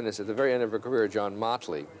accompanist at the very end of her career, John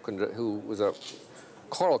Motley, who was a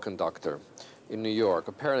choral conductor in New York,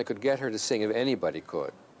 apparently could get her to sing if anybody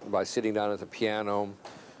could by sitting down at the piano,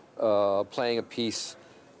 playing a piece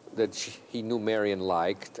that he knew Marian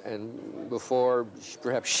liked, and before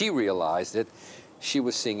perhaps she realized it, she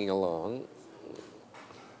was singing along.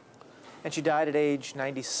 And she died at age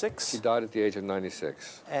 96? She died at the age of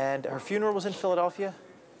 96. And her funeral was in Philadelphia?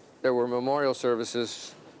 There were memorial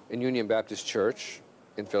services in Union Baptist Church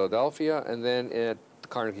in Philadelphia, and then at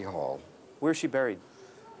Carnegie Hall. Where's she buried?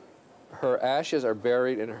 Her ashes are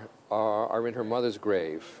buried in her mother's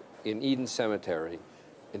grave in Eden Cemetery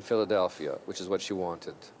in Philadelphia, which is what she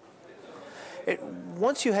wanted.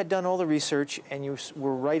 Once you had done all the research and you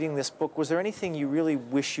were writing this book, was there anything you really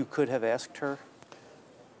wish you could have asked her?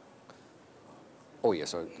 Oh,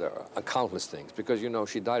 yes, there are countless things, because, you know,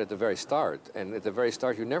 she died at the very start, and at the very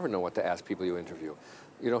start you never know what to ask people you interview.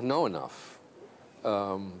 You don't know enough.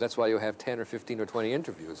 That's why you have 10 or 15 or 20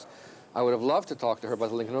 interviews. I would have loved to talk to her about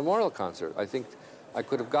the Lincoln Memorial concert. I think I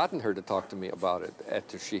could have gotten her to talk to me about it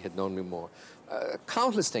after she had known me more.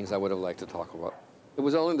 Countless things I would have liked to talk about. It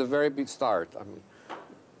was only the very big start.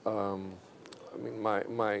 I mean,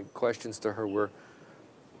 my questions to her were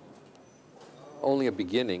only a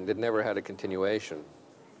beginning that never had a continuation.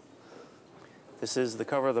 This is the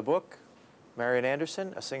cover of the book, Marian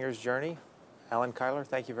Anderson, A Singer's Journey. Alan Kyler,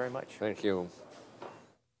 thank you very much. Thank you.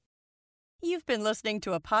 You've been listening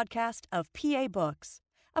to a podcast of PA Books,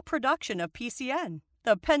 a production of PCN,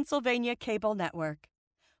 the Pennsylvania Cable Network.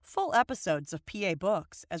 Full episodes of PA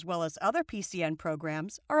Books, as well as other PCN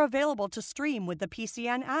programs, are available to stream with the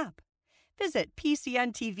PCN app. Visit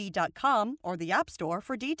PCNTV.com or the App Store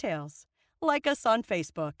for details. Like us on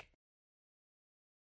Facebook.